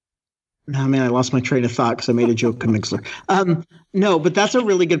 Oh man, I lost my train of thought because I made a joke of Mixler. No, but that's a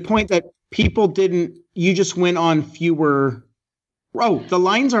really good point that people didn't. You just went on fewer. Oh, the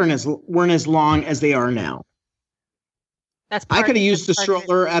lines weren't as long as they are now. I could have used the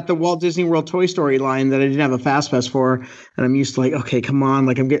stroller at the Walt Disney World Toy Story line that I didn't have a fast pass for, and I'm used to okay, come on,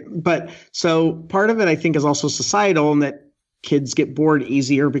 I'm getting. But so part of it, I think, is also societal, and that kids get bored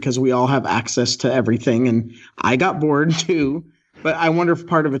easier because we all have access to everything, and I got bored too. But I wonder if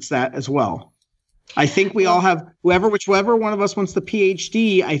part of it's that as well. I think we all have whichever one of us wants the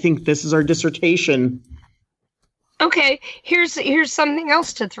PhD. I think this is our dissertation. Okay, here's something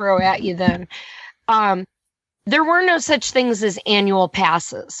else to throw at you then. There were no such things as annual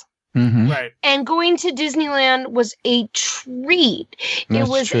passes. Mm-hmm. Right. And going to Disneyland was a treat. It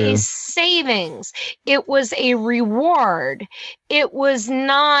was a savings. It was a reward. It was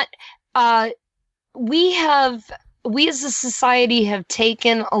not, we have we as a society have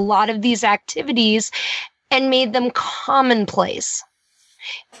taken a lot of these activities and made them commonplace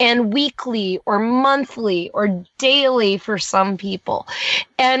and weekly or monthly or daily for some people.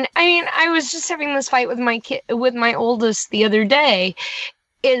 And I mean, I was just having this fight with my oldest the other day.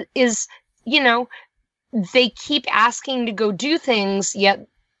 It is, they keep asking to go do things, yet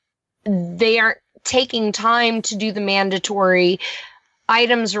they aren't taking time to do the mandatory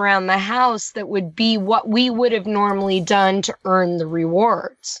items around the house that would be what we would have normally done to earn the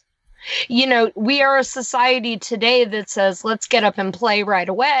rewards. We are a society today that says, let's get up and play right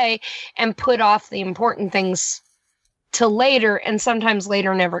away and put off the important things till later, and sometimes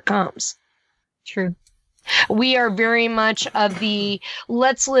later never comes. True. We are very much of the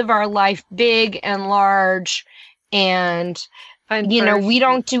let's live our life big and large, and we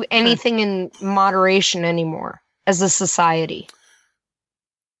don't do anything in moderation anymore as a society.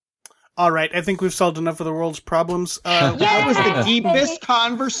 All right, I think we've solved enough of the world's problems. That was the deepest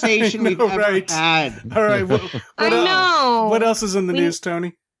conversation we've ever had. All right, what else is in the news,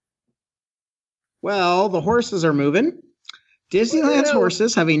 Tony? Well, the horses are moving. Disneyland's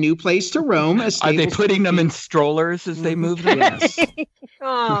horses have a new place to roam. Are they putting them in strollers as they move them? Yes.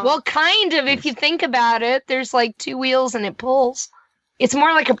 Well, kind of. If you think about it, there's like 2 wheels and it pulls. It's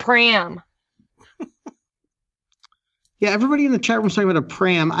more like a pram. Yeah, everybody in the chat room is talking about a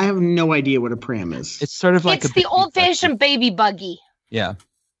pram. I have no idea what a pram is. It's sort of like it's the old-fashioned baby buggy. Yeah.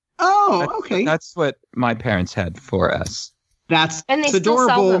 Okay. That's what my parents had for us. That's and they adorable. Still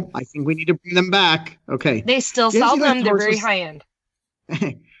sell them. I think we need to bring them back. Okay. They still sell them. They're very high-end.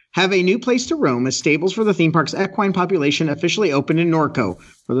 Have a new place to roam as stables for the theme park's equine population officially opened in Norco.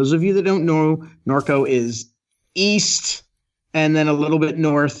 For those of you that don't know, Norco is east and then a little bit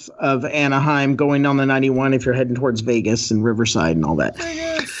north of Anaheim, going on the 91 if you're heading towards Vegas and Riverside and all that.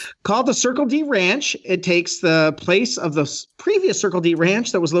 Called the Circle D Ranch, it takes the place of the previous Circle D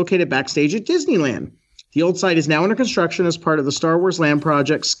Ranch that was located backstage at Disneyland. The old site is now under construction as part of the Star Wars Land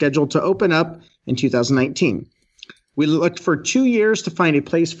project scheduled to open up in 2019. We looked for 2 years to find a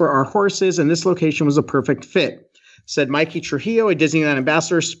place for our horses, and this location was a perfect fit, said Mikey Trujillo, a Disneyland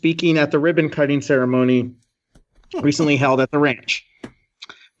ambassador, speaking at the ribbon cutting ceremony recently held at the ranch.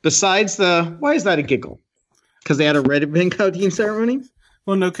 Besides why is that a giggle? Because they had a ribbon cutting ceremony?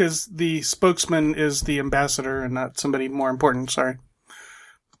 Well, no, because the spokesman is the ambassador and not somebody more important. Sorry.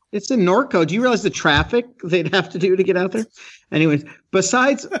 It's in Norco. Do you realize the traffic they'd have to do to get out there? Anyways,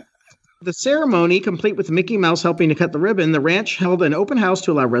 besides the ceremony, complete with Mickey Mouse helping to cut the ribbon, the ranch held an open house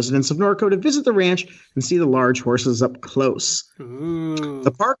to allow residents of Norco to visit the ranch and see the large horses up close. Ooh.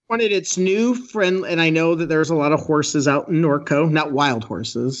 The park wanted its new friend, and I know that there's a lot of horses out in Norco, not wild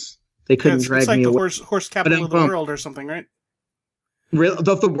horses. They couldn't drag it's like me the away. horse capital of the world or something, right?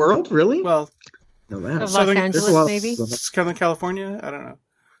 Of the world, really? Well, no, that. Los Angeles, maybe? Southern California? I don't know.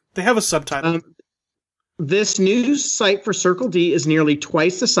 They have a subtitle. This new site for Circle D is nearly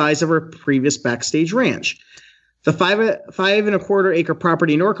twice the size of our previous backstage ranch. The 5.25 acre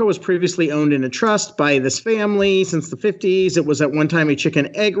property in Norco was previously owned in a trust by this family since the 50s. It was at one time a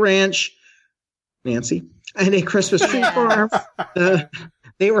chicken egg ranch, Nancy, and a Christmas tree farm.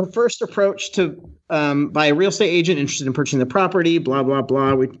 They were first approached by a real estate agent interested in purchasing the property, blah, blah,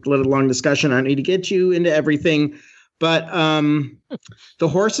 blah. We led a long discussion. I don't need to get you into everything. But the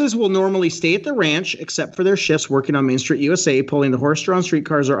horses will normally stay at the ranch, except for their shifts working on Main Street USA, pulling the horse-drawn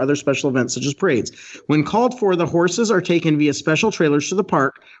streetcars or other special events such as parades. When called for, the horses are taken via special trailers to the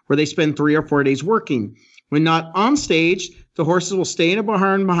park, where they spend 3 or 4 days working. When not on stage, the horses will stay in a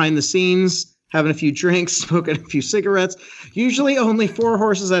barn behind the scenes, having a few drinks, smoking a few cigarettes. Usually only 4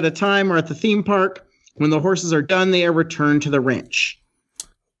 horses at a time are at the theme park. When the horses are done, they are returned to the ranch.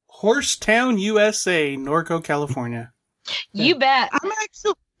 Horsetown, USA, Norco, California. You bet.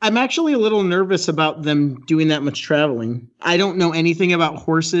 I'm actually a little nervous about them doing that much traveling. I don't know anything about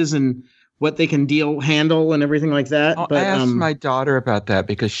horses and what they can handle and everything like that. Oh, but I asked my daughter about that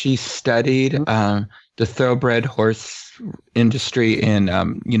because she studied the thoroughbred horse industry in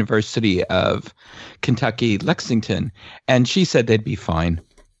University of Kentucky, Lexington, and she said they'd be fine.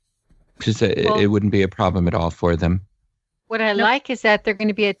 She said it wouldn't be a problem at all for them. What I like is that they're going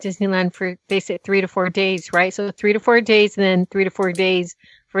to be at Disneyland for, they said, 3 to 4 days, right? So 3 to 4 days, and then 3 to 4 days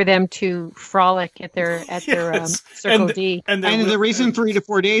for them to frolic at their Circle D. And the reason 3 to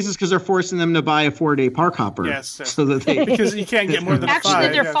 4 days is because they're forcing them to buy a 4-day park hopper. Yes, so that they because you can't get more than Actually,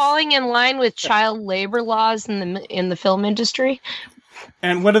 5. they're falling in line with child labor laws in the film industry.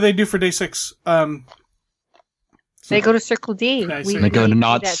 And what do they do for day 6? They go to Circle D. Nice. They go to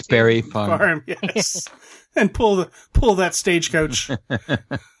Knott's Berry Farm. Yes. And pull that stagecoach.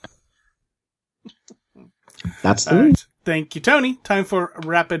 That's the All news. right. Thank you, Tony. Time for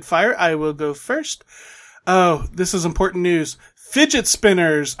rapid fire. I will go first. Oh, this is important news. Fidget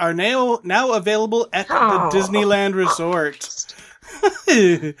spinners are now available at the Disneyland Resort.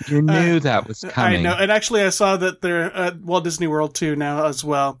 You knew that was coming. I know. And actually, I saw that they're at Walt Disney World too now as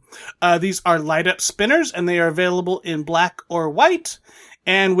well. These are light-up spinners, and they are available in black or white,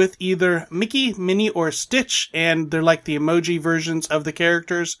 and with either Mickey, Minnie, or Stitch, and they're like the emoji versions of the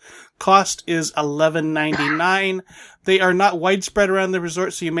characters. Cost is $11.99. They are not widespread around the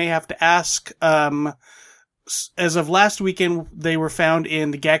resort, so you may have to ask. As of last weekend, they were found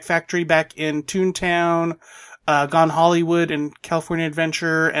in the Gag Factory back in Toontown, Gone Hollywood and California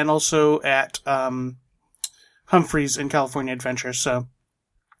Adventure, and also at Humphreys in California Adventure. So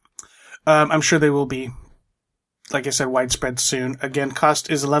I'm sure they will be, like I said, widespread soon. Again, cost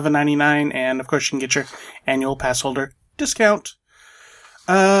is $11.99, and of course you can get your annual pass holder discount.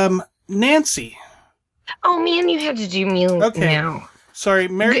 Nancy. Oh man, you had to do me now. Sorry,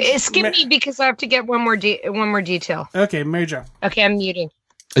 Mary. Skip me because I have to get one more detail. Okay, Mary Jo. Okay, I'm muting.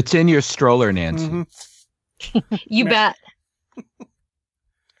 It's in your stroller, Nancy. Mm-hmm. You bet.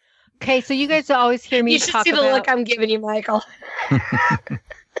 Okay, so you guys always hear me You should talk see the about... look I'm giving you, Michael. Go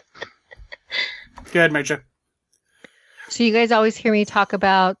ahead, Mary Jo. So you guys always hear me talk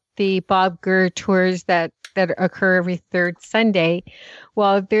about the Bob Gurr tours that occur every third Sunday.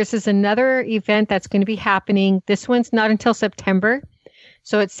 Well, there's another event that's going to be happening. This one's not until September.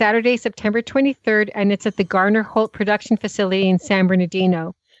 So it's Saturday, September 23rd, and it's at the Garner Holt Production Facility in San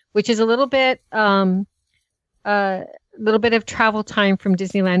Bernardino, which is a little bit of travel time from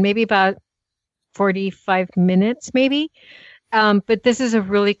Disneyland, maybe about 45 minutes, maybe. But this is a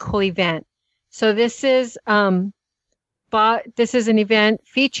really cool event. So this is an event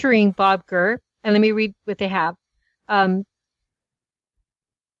featuring Bob Gurr, and let me read what they have.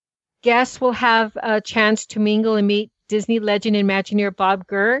 Guests will have a chance to mingle and meet Disney legend and Imagineer Bob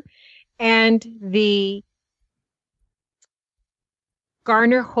Gurr and the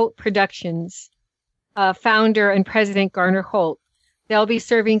Garner Holt Productions founder and president Garner Holt. They'll be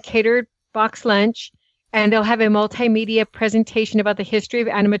serving catered box lunch, and they'll have a multimedia presentation about the history of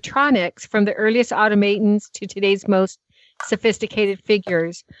animatronics from the earliest automatons to today's most sophisticated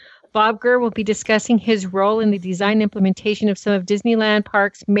figures. Bob Gurr will be discussing his role in the design and implementation of some of Disneyland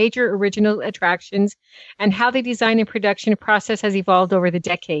Park's major original attractions and how the design and production process has evolved over the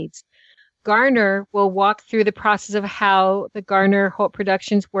decades. Garner will walk through the process of how the Garner Holt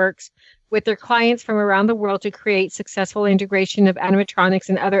Productions works with their clients from around the world to create successful integration of animatronics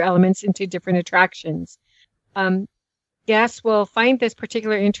and other elements into different attractions. Guests will find this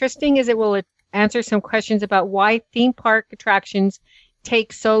particularly interesting as it will answer some questions about why theme park attractions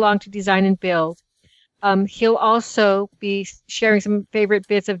take so long to design and build. He'll also be sharing some favorite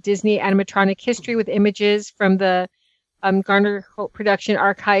bits of Disney animatronic history with images from the Garner Holt Production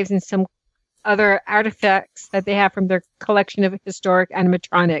archives and some other artifacts that they have from their collection of historic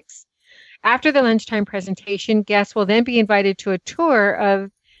animatronics. After the lunchtime presentation, guests will then be invited to a tour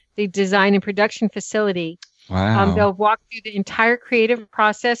of the design and production facility. Wow. They'll walk through the entire creative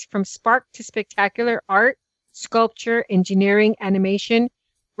process from spark to spectacular art, sculpture, engineering, animation,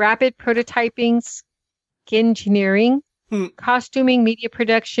 rapid prototyping, skinengineering, costuming, media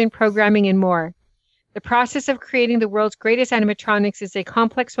production, programming, and more. The process of creating the world's greatest animatronics is a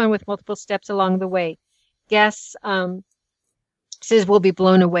complex one with multiple steps along the way. Guests says will be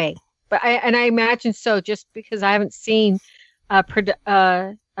blown away. But I imagine so, just because I haven't seen a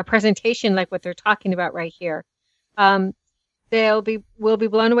presentation like what they're talking about right here. Will be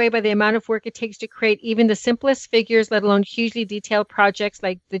blown away by the amount of work it takes to create even the simplest figures, let alone hugely detailed projects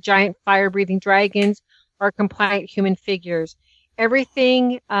like the giant fire-breathing dragons or compliant human figures.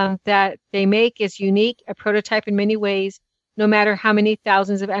 Everything that they make is unique, a prototype in many ways, no matter how many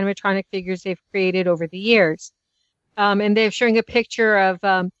thousands of animatronic figures they've created over the years. And they're showing a picture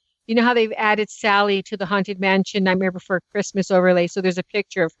of, you know how they've added Sally to the Haunted Mansion Nightmare Before Christmas overlay. So there's a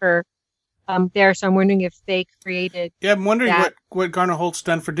picture of her there. So I'm wondering if they created. Yeah, I'm wondering what Garner Holt's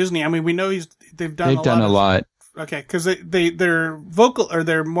done for Disney. I mean, we know they've done a lot. Okay, because they're vocal, or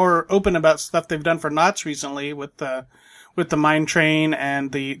they're more open about stuff they've done for Knott's recently with the Mine Train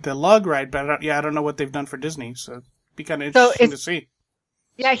and the log ride. But I don't know what they've done for Disney. So it'd be kind of interesting to see.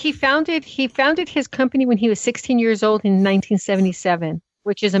 Yeah, he founded his company when he was 16 years old in 1977,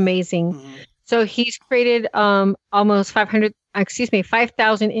 which is amazing. Mm-hmm. So he's created almost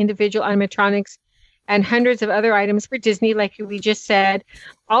 5,000 individual animatronics and hundreds of other items for Disney, like we just said.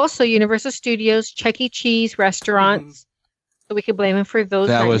 Also, Universal Studios, Chuck E. Cheese restaurants. So we could blame him for those.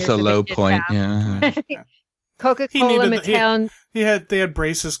 That was a low point. Yeah. Coca-Cola, Mattel. They had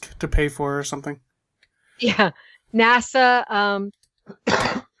braces to pay for or something. Yeah. NASA,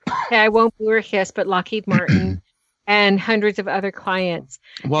 I won't blue or hiss, but Lockheed Martin and hundreds of other clients.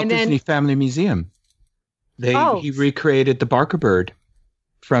 Walt Disney Family Museum. He recreated the Barker bird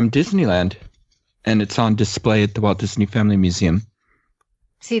from Disneyland, and it's on display at the Walt Disney Family Museum.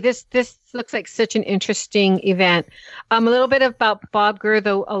 See, this looks like such an interesting event. A little bit about Bob Gurr,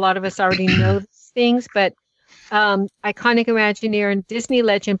 though a lot of us already know these things, but iconic Imagineer and Disney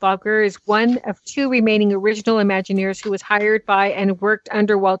legend Bob Gurr is one of two remaining original Imagineers who was hired by and worked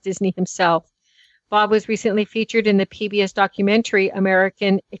under Walt Disney himself. Bob was recently featured in the PBS documentary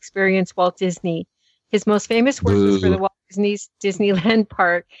American Experience Walt Disney. His most famous work was for the Walt Disney's Disneyland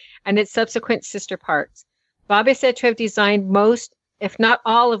Park and its subsequent sister parks. Bob is said to have designed most, if not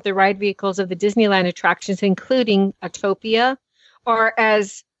all, of the ride vehicles of the Disneyland attractions, including Autopia, or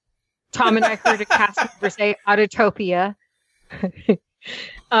as Tom and I heard a cast member say, Autotopia.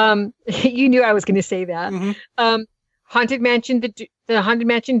 You knew I was going to say that. Mm-hmm. Haunted Mansion, the Haunted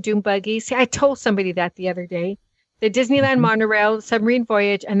Mansion Doom Buggy. See, I told somebody that the other day. The Disneyland Monorail, Submarine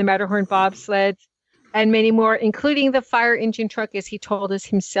Voyage, and the Matterhorn Bobsled, and many more, including the fire engine truck, as he told us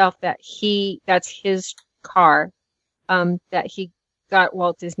himself that's his car that he got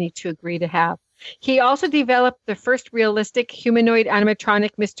Walt Disney to agree to have. He also developed the first realistic humanoid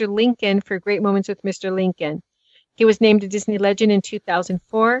animatronic Mr. Lincoln for Great Moments with Mr. Lincoln. He was named a Disney legend in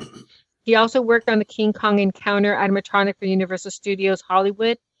 2004. He also worked on the King Kong Encounter animatronic for Universal Studios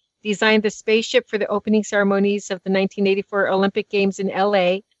Hollywood, designed the spaceship for the opening ceremonies of the 1984 Olympic Games in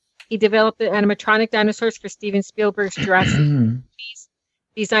LA. He developed the animatronic dinosaurs for Steven Spielberg's Jurassic movies,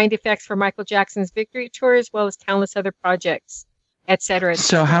 designed effects for Michael Jackson's Victory Tour, as well as countless other projects, etc.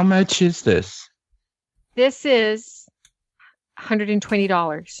 So how much is this? This is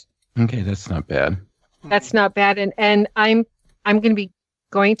 $120. Okay, that's not bad. That's not bad, and I'm going to be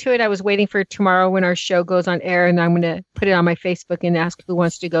going to it. I was waiting for tomorrow when our show goes on air, and I'm going to put it on my Facebook and ask who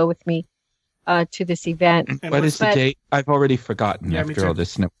wants to go with me to this event. What is the date? I've already forgotten after all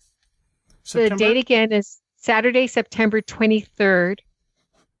this. The date again is Saturday, September 23rd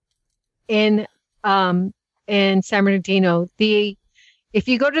in San Bernardino. If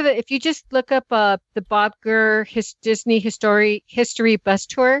you just look up the Bob Gurr Disney History Bus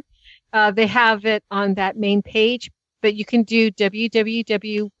Tour, they have it on that main page. But you can do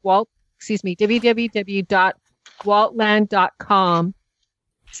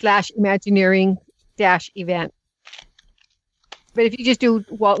www.waltland.com/Imagineering-event. But if you just do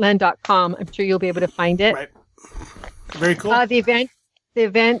waltland.com, I'm sure you'll be able to find it. Right. Very cool.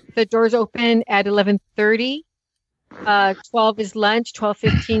 The doors open at 11:30. 12 is lunch.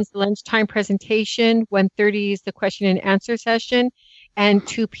 12:15 is the lunchtime presentation. 1:30 is the question and answer session. And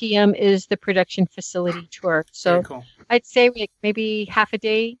 2 p.m. is the production facility tour. So cool. I'd say maybe half a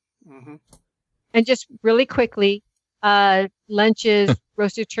day. Mm-hmm. And just really quickly, lunch is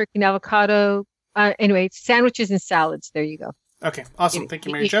roasted turkey and avocado. Anyway, sandwiches and salads. There you go. Okay, awesome. Thank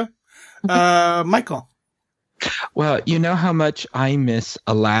you, Mary Jo. Michael. Well, you know how much I miss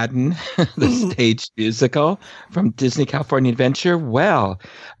Aladdin, the stage musical from Disney California Adventure? Well,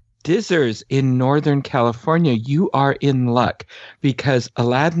 Dizzers in Northern California, you are in luck because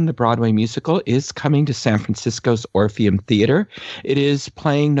Aladdin, the Broadway musical, is coming to San Francisco's Orpheum Theater. It is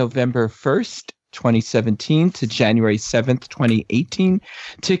playing November 1st. 2017 to January 7th, 2018.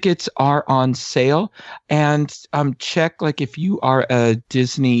 Tickets are on sale, and check if you are a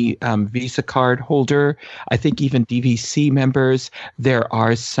Disney Visa card holder, I think even DVC members, there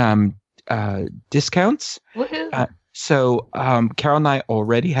are some discounts. So Carol and I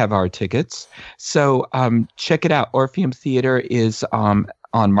already have our tickets. So check it out. Orpheum Theater is on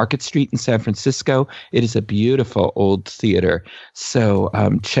Market Street in San Francisco. It is a beautiful old theater. So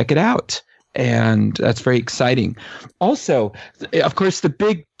check it out. And that's very exciting. Also, of course, the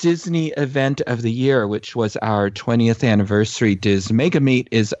big Disney event of the year, which was our 20th anniversary Diz Mega Meet,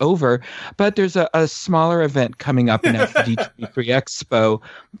 is over. But there's a smaller event coming up in D23 Expo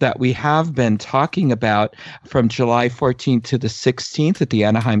that we have been talking about from July 14th to the 16th at the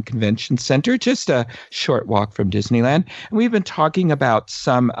Anaheim Convention Center, just a short walk from Disneyland. And we've been talking about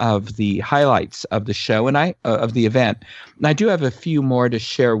some of the highlights of the show and of the event. And I do have a few more to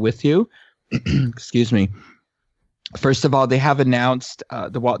share with you. Excuse me. First of all, they have announced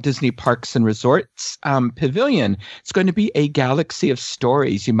the Walt Disney Parks and Resorts Pavilion. It's going to be a galaxy of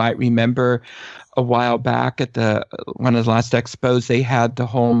stories. You might remember a while back at one of the last expos, they had the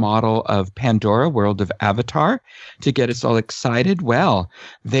whole model of Pandora, World of Avatar, to get us all excited. Well,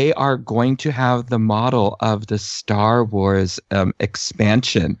 they are going to have the model of the Star Wars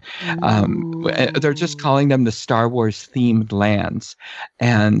expansion. They're just calling them the Star Wars themed lands.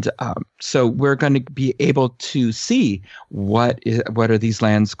 And so we're going to be able to see what are these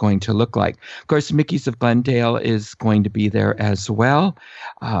lands going to look like. Of course, Mickey's of Glendale is going to be there as well.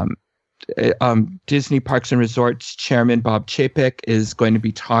 Disney Parks and Resorts Chairman Bob Chapek is going to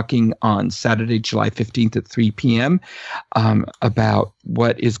be talking on Saturday, July 15th at 3 p.m. About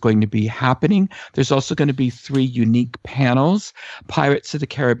what is going to be happening. There's also going to be 3 unique panels. Pirates of the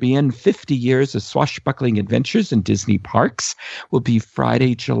Caribbean, 50 Years of Swashbuckling Adventures in Disney Parks will be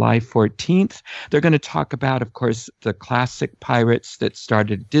Friday, July 14th. They're going to talk about, of course, the classic pirates that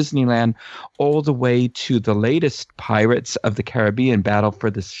started at Disneyland all the way to the latest Pirates of the Caribbean, Battle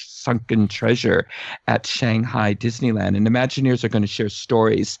for the Sunken Treasure at Shanghai Disneyland. And Imagineers are going to share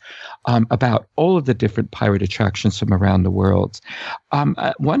stories about all of the different pirate attractions from around the world.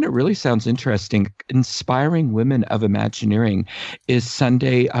 One that really sounds interesting, Inspiring Women of Imagineering, is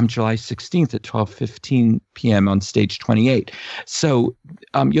Sunday, July 16th at 12:15 p.m. on stage 28. So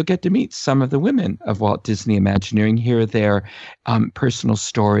you'll get to meet some of the women of Walt Disney Imagineering, hear their personal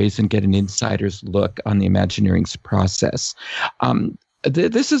stories, and get an insider's look on the Imagineering's process.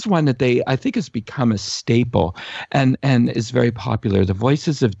 This is one that I think has become a staple and is very popular. The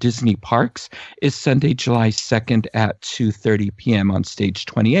Voices of Disney Parks is Sunday, July 2nd at 2:30 p.m. on stage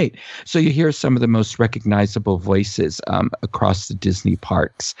 28. So you hear some of the most recognizable voices across the Disney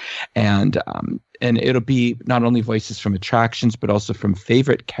parks. And it'll be not only voices from attractions, but also from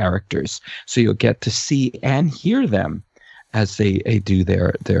favorite characters. So you'll get to see and hear them as they do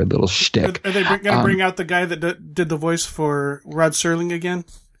their little shtick. Are they going to bring out the guy that did the voice for Rod Serling again?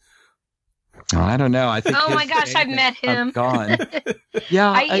 I don't know. I think. Oh my gosh, I've met him. Gone.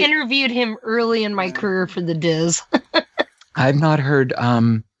 Yeah, I interviewed him early in my career for the Diz. I've not heard.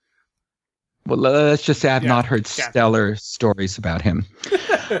 Well, let's just say I've not heard stellar stories about him.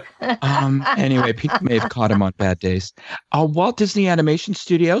 Anyway, people may have caught him on bad days. Walt Disney Animation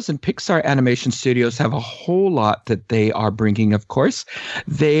Studios and Pixar Animation Studios have a whole lot that they are bringing, of course.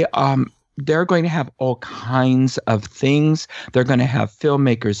 They're going to have all kinds of things. They're going to have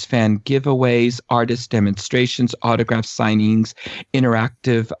filmmakers, fan giveaways, artist demonstrations, autograph signings,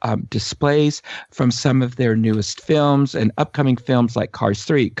 interactive displays from some of their newest films and upcoming films like Cars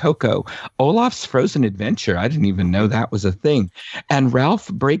 3, Coco, Olaf's Frozen Adventure. I didn't even know that was a thing. And Ralph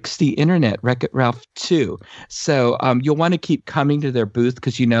Breaks the Internet, Wreck-It Ralph 2. So you'll want to keep coming to their booth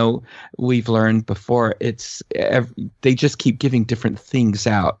because, we've learned before they just keep giving different things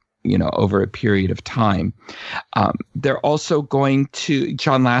out, over a period of time. They're also going to,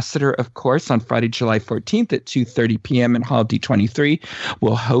 John Lasseter, of course, on Friday, July 14th at 2:30 p.m. in Hall D23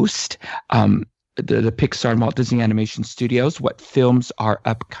 will host the Pixar and Walt Disney Animation Studios, what films are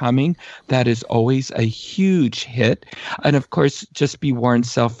upcoming. That is always a huge hit. And of course, just be warned,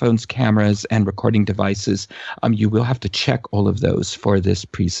 cell phones, cameras, and recording devices, you will have to check all of those for this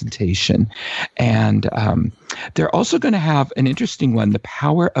presentation. And they're also going to have an interesting one, The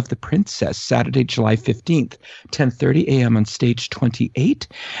Power of the Princess, Saturday, July 15th, 10:30 a.m. on stage 28.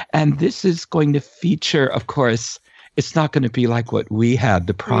 And this is going to feature, of course, it's not going to be like what we had,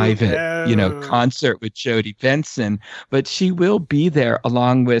 the private, concert with Jodie Benson, but she will be there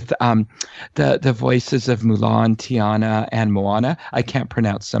along with the voices of Mulan, Tiana, and Moana. I can't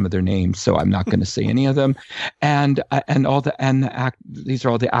pronounce some of their names, so I'm not going to say any of them. And these are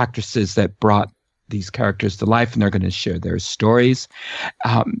all the actresses that brought these characters to life, and they're going to share their stories.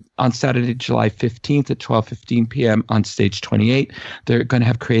 On Saturday, July 15th at 12:15 p.m. on stage 28, they're going to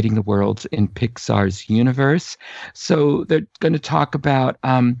have Creating the Worlds in Pixar's universe. So they're going to talk about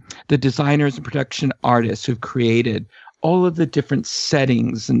the designers and production artists who've created all of the different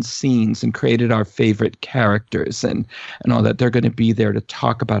settings and scenes and created our favorite characters and all that. They're going to be there to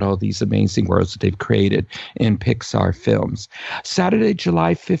talk about all these amazing worlds that they've created in Pixar films. Saturday,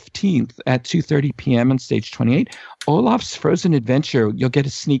 July 15th at 2:30 p.m. on stage 28, Olaf's Frozen Adventure. You'll get a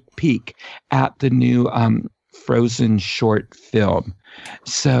sneak peek at the new Frozen short film.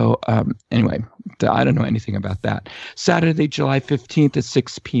 So anyway, I don't know anything about that. Saturday, July 15th at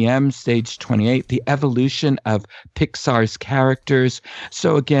 6 p.m., stage 28, the evolution of Pixar's characters.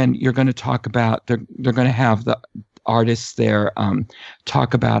 So again, you're going to talk about, they're going to have the artists there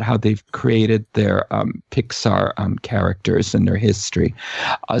talk about how they've created their Pixar characters and their history.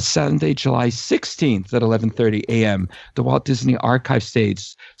 Sunday, July 16th at 11:30 a.m., the Walt Disney Archive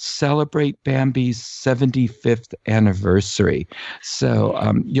stage celebrate Bambi's 75th anniversary.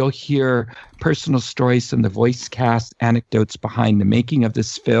 So you'll hear personal stories from the voice cast, anecdotes behind the making of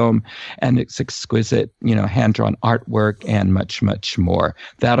this film, and its exquisite, hand-drawn artwork, and much, much more.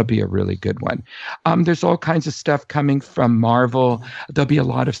 That'll be a really good one. There's all kinds of stuff coming from Marvel. There'll be a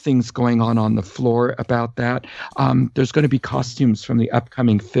lot of things going on the floor about that. There's going to be costumes from the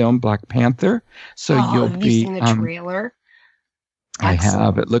upcoming film Black Panther. So have you seen the trailer? I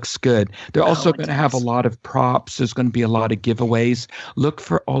have. It looks good. They're also going to have a does. lot of props. There's going to be a lot of giveaways. Look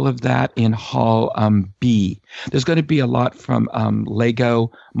for all of that in Hall B. There's going to be a lot from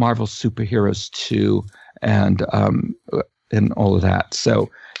Lego, Marvel Superheroes 2, and all of that.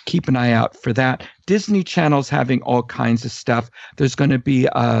 So keep an eye out for that. Disney Channel's having all kinds of stuff. There's going to be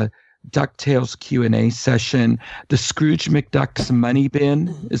a DuckTales Q&A session. The Scrooge McDuck's Money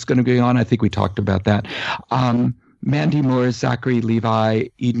Bin is going to be on. I think we talked about that. Mandy Moore, Zachary Levi,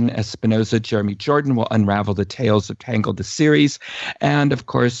 Eden Espinosa, Jeremy Jordan will unravel the tales of Tangled the series. And, of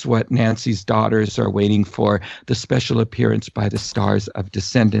course, what Nancy's daughters are waiting for, the special appearance by the stars of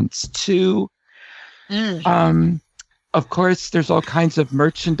Descendants 2. Of course, there's all kinds of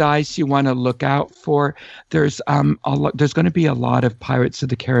merchandise you want to look out for. There's going to be a lot of Pirates of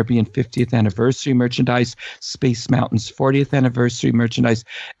the Caribbean 50th anniversary merchandise, Space Mountain's 40th anniversary merchandise,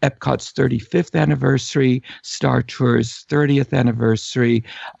 Epcot's 35th anniversary, Star Tours 30th anniversary.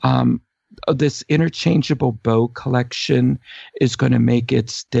 This interchangeable bow collection is going to make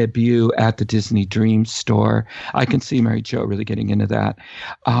its debut at the Disney Dream store. I can see Mary Jo really getting into that.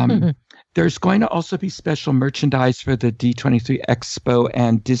 There's going to also be special merchandise for the D23 Expo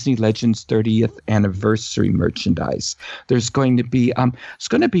and Disney Legends 30th anniversary merchandise. There's going to be it's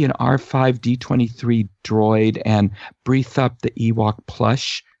going to be an R5 D23 droid and Breathe Up the Ewok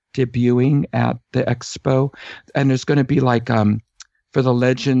plush debuting at the Expo, and there's going to be for the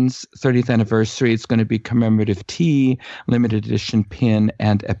Legends 30th anniversary, it's going to be commemorative tee, limited edition pin,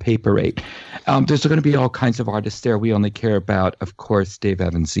 and a paper 8. There's going to be all kinds of artists there. We only care about, of course, Dave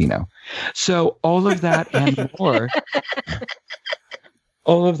Evanzino. So all of that and more,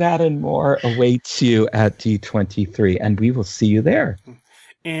 awaits you at D23, and we will see you there.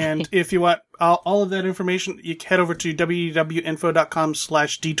 And if you want all of that information, you can head over to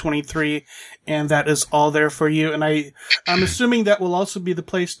www.info.com/D23, and that is all there for you. And I'm assuming that will also be the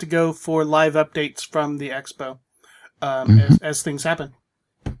place to go for live updates from the expo as things happen.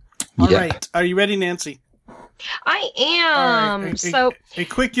 All right. Are you ready, Nancy? I am. Right. A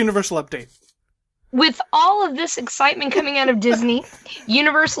quick Universal update. With all of this excitement coming out of Disney,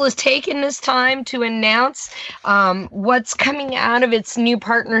 Universal has taken this time to announce what's coming out of its new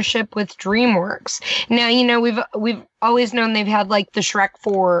partnership with DreamWorks. Now, we've always known they've had the Shrek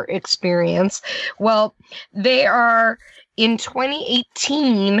 4 experience. Well, they are in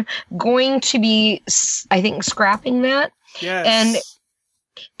 2018 going to be, I think, scrapping that. Yes.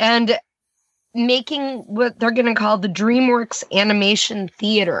 And making what they're going to call the DreamWorks Animation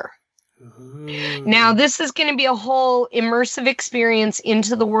Theater. Now, this is going to be a whole immersive experience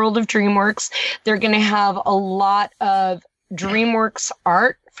into the world of DreamWorks. They're going to have a lot of DreamWorks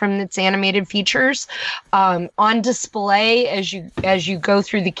art from its animated features on display as you go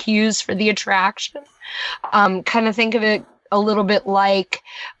through the queues for the attraction. Kind of think of it a little bit like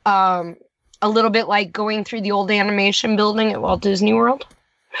going through the old animation building at Walt Disney World.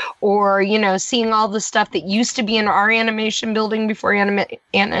 Or, seeing all the stuff that used to be in our animation building before Anna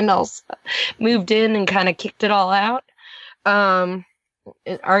and Elsa moved in and kind of kicked it all out. Our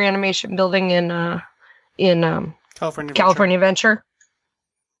animation building in California Adventure.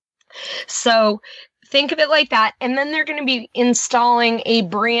 So think of it like that. And then they're going to be installing a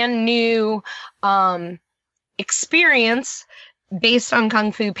brand new experience based on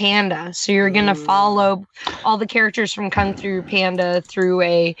Kung Fu Panda. So you're going to follow all the characters from Kung Fu Panda through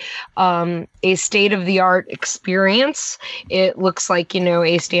a state-of-the-art experience. It looks like,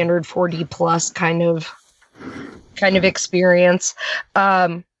 a standard 4D plus kind of experience.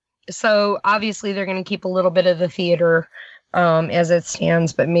 So obviously they're going to keep a little bit of the theater as it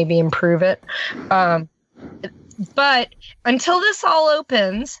stands, but maybe improve it. But until this all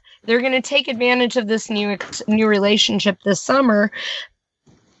opens, they're going to take advantage of this new relationship this summer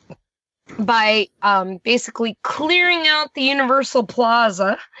by basically clearing out the Universal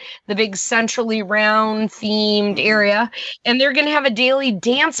Plaza, the big centrally round themed area, and they're going to have a daily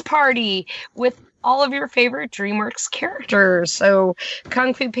dance party with all of your favorite DreamWorks characters. So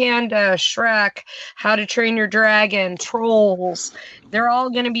Kung Fu Panda, Shrek, How to Train Your Dragon, Trolls, they're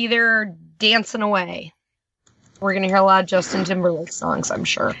all going to be there dancing away. We're going to hear a lot of Justin Timberlake songs, I'm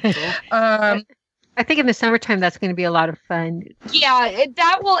sure. I think in the summertime that's going to be a lot of fun. Yeah,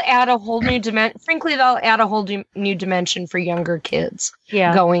 that will add a whole new dimension. Frankly, that'll add a whole new dimension for younger kids.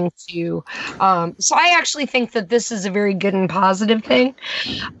 Yeah. Going to. So I actually think that this is a very good and positive thing.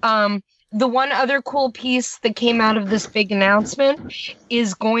 The one other cool piece that came out of this big announcement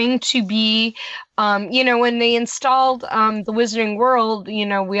is going to be, when they installed the Wizarding World,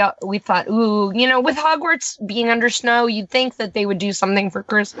 we thought, with Hogwarts being under snow, you'd think that they would do something for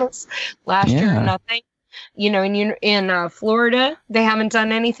Christmas. Last year, nothing. In Florida, they haven't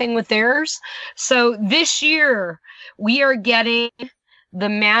done anything with theirs. So this year, we are getting the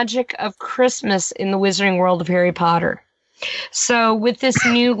magic of Christmas in the Wizarding World of Harry Potter. So with this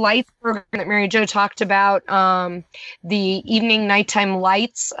new lights program that Mary Jo talked about, the evening nighttime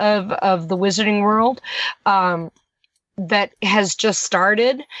lights of the Wizarding World, that has just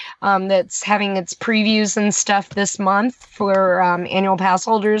started, that's having its previews and stuff this month for annual pass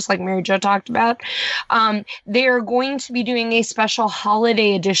holders like Mary Jo talked about. They are going to be doing a special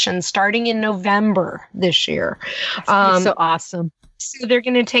holiday edition starting in November this year. That's so awesome. So they're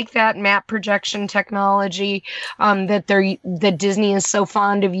going to take that map projection technology that Disney is so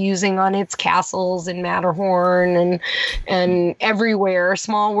fond of using on its castles in Matterhorn and everywhere,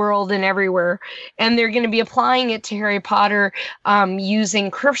 Small World and everywhere, and they're going to be applying it to Harry Potter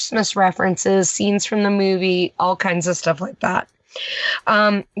using Christmas references, scenes from the movie, all kinds of stuff like that.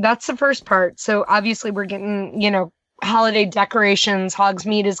 That's the first part. So obviously we're getting, holiday decorations.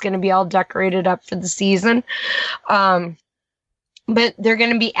 Hogsmeade is going to be all decorated up for the season. But they're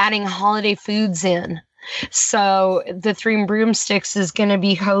going to be adding holiday foods in. So the Three Broomsticks is going to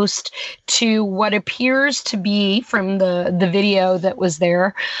be host to what appears to be, from the video that was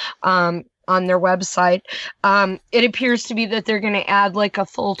there on their website, it appears to be that they're going to add like a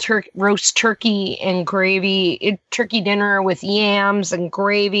full roast turkey and gravy, turkey dinner with yams and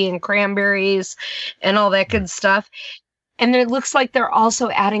gravy and cranberries and all that good stuff. And it looks like they're also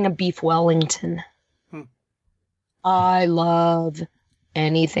adding a beef Wellington. I love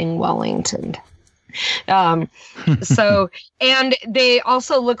anything Wellington. And they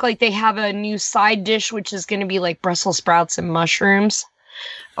also look like they have a new side dish, which is going to be like Brussels sprouts and mushrooms,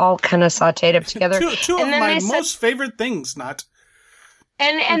 all kind of sauteed up together. Two of my most favorite things, not.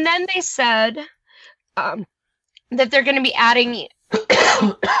 And then they said that they're going to be adding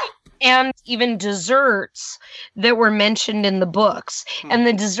and even desserts that were mentioned in the books. And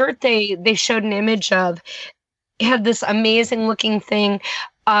the dessert they showed an image of had this amazing looking thing,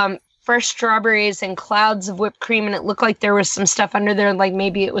 fresh strawberries and clouds of whipped cream, and it looked like there was some stuff under there, like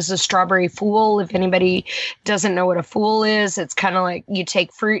maybe it was a strawberry fool. If anybody doesn't know what a fool is, it's kind of like you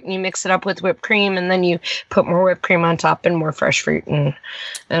take fruit and you mix it up with whipped cream, and then you put more whipped cream on top and more fresh fruit and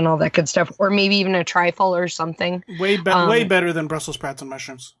all that good stuff, or maybe even a trifle or something. Way better than Brussels sprouts and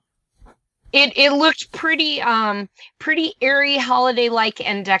mushrooms. It looked pretty airy, holiday-like,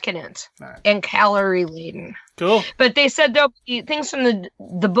 and decadent, and calorie-laden. Cool. But they said there'll be things from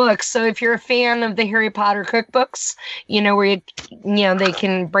the books. So if you're a fan of the Harry Potter cookbooks, where they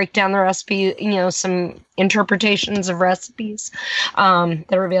can break down the recipe, some interpretations of recipes that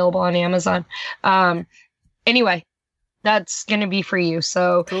are available on Amazon. Anyway, that's going to be for you.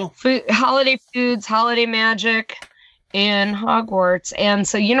 So cool. Holiday foods, holiday magic in Hogwarts. And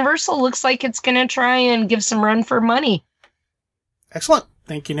so Universal looks like it's going to try and give some run for money. Excellent.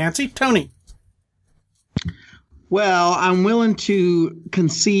 Thank you, Nancy. Tony. Well, I'm willing to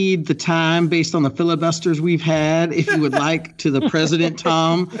concede the time based on the filibusters we've had. If you would like, to the president,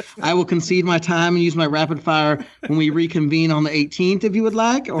 Tom, I will concede my time and use my rapid fire when we reconvene on the 18th, if you would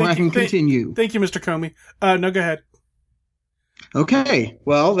like, or I can continue. Thank you, Mr. Comey. No, go ahead. Okay.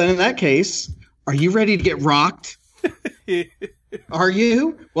 Well, then in that case, are you ready to get rocked? Are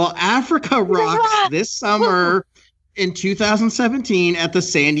you? Well, Africa rocks this summer in 2017 at the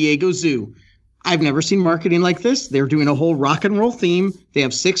San Diego Zoo. I've never seen marketing like this. They're doing a whole rock and roll theme. They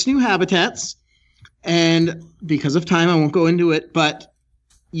have 6 new habitats. And because of time, I won't go into it, but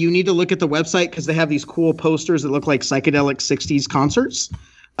you need to look at the website because they have these cool posters that look like psychedelic 60s concerts.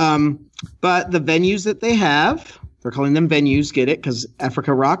 But the venues that they have, they're calling them venues, get it, because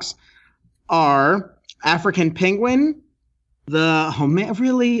Africa rocks, are African penguin, the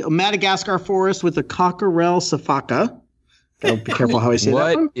Madagascar forest with the cockerel safaka. Gotta be careful how I say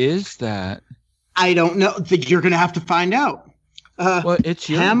that one. What is that? I don't know. You're going to have to find out. Well, it's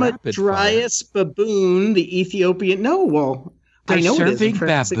your Hamadryas baboon, the Ethiopian. No, well, they're I know serving it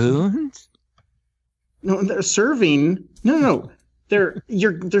is. baboons? No, they're serving. No.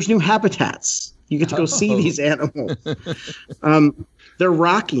 There's new habitats. You get to go see these animals. They're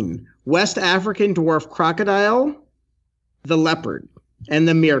rocking West African dwarf crocodile, the leopard. and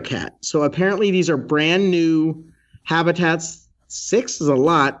the meerkat. So apparently these are brand new habitats. 6 is a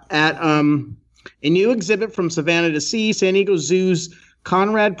lot at a new exhibit from Savannah to Sea. San Diego Zoo's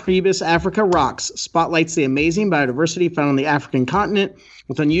Conrad Priebus Africa Rocks spotlights the amazing biodiversity found on the African continent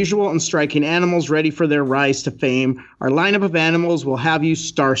with unusual and striking animals ready for their rise to fame. Our lineup of animals will have you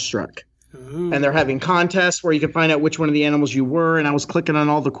starstruck. Ooh. And they're having contests where you can find out which one of the animals you were. And I was clicking on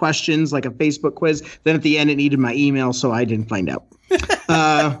all the questions like a Facebook quiz. Then at the end, it needed my email, so I didn't find out.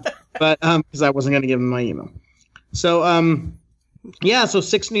 But because I wasn't going to give them my email. So, so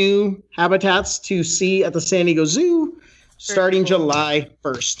 6 new habitats to see at the San Diego Zoo starting July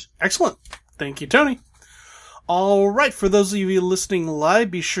 1st. Excellent. Thank you, Tony. All right, for those of you listening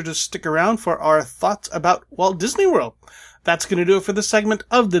live, be sure to stick around for our thoughts about Walt Disney World. That's going to do it for this segment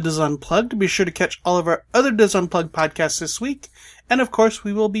of the Diz Unplugged. Be sure to catch all of our other Diz Unplugged podcasts this week. And of course,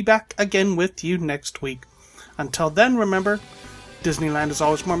 we will be back again with you next week. Until then, remember, Disneyland is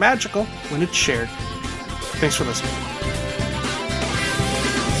always more magical when it's shared. Thanks for listening.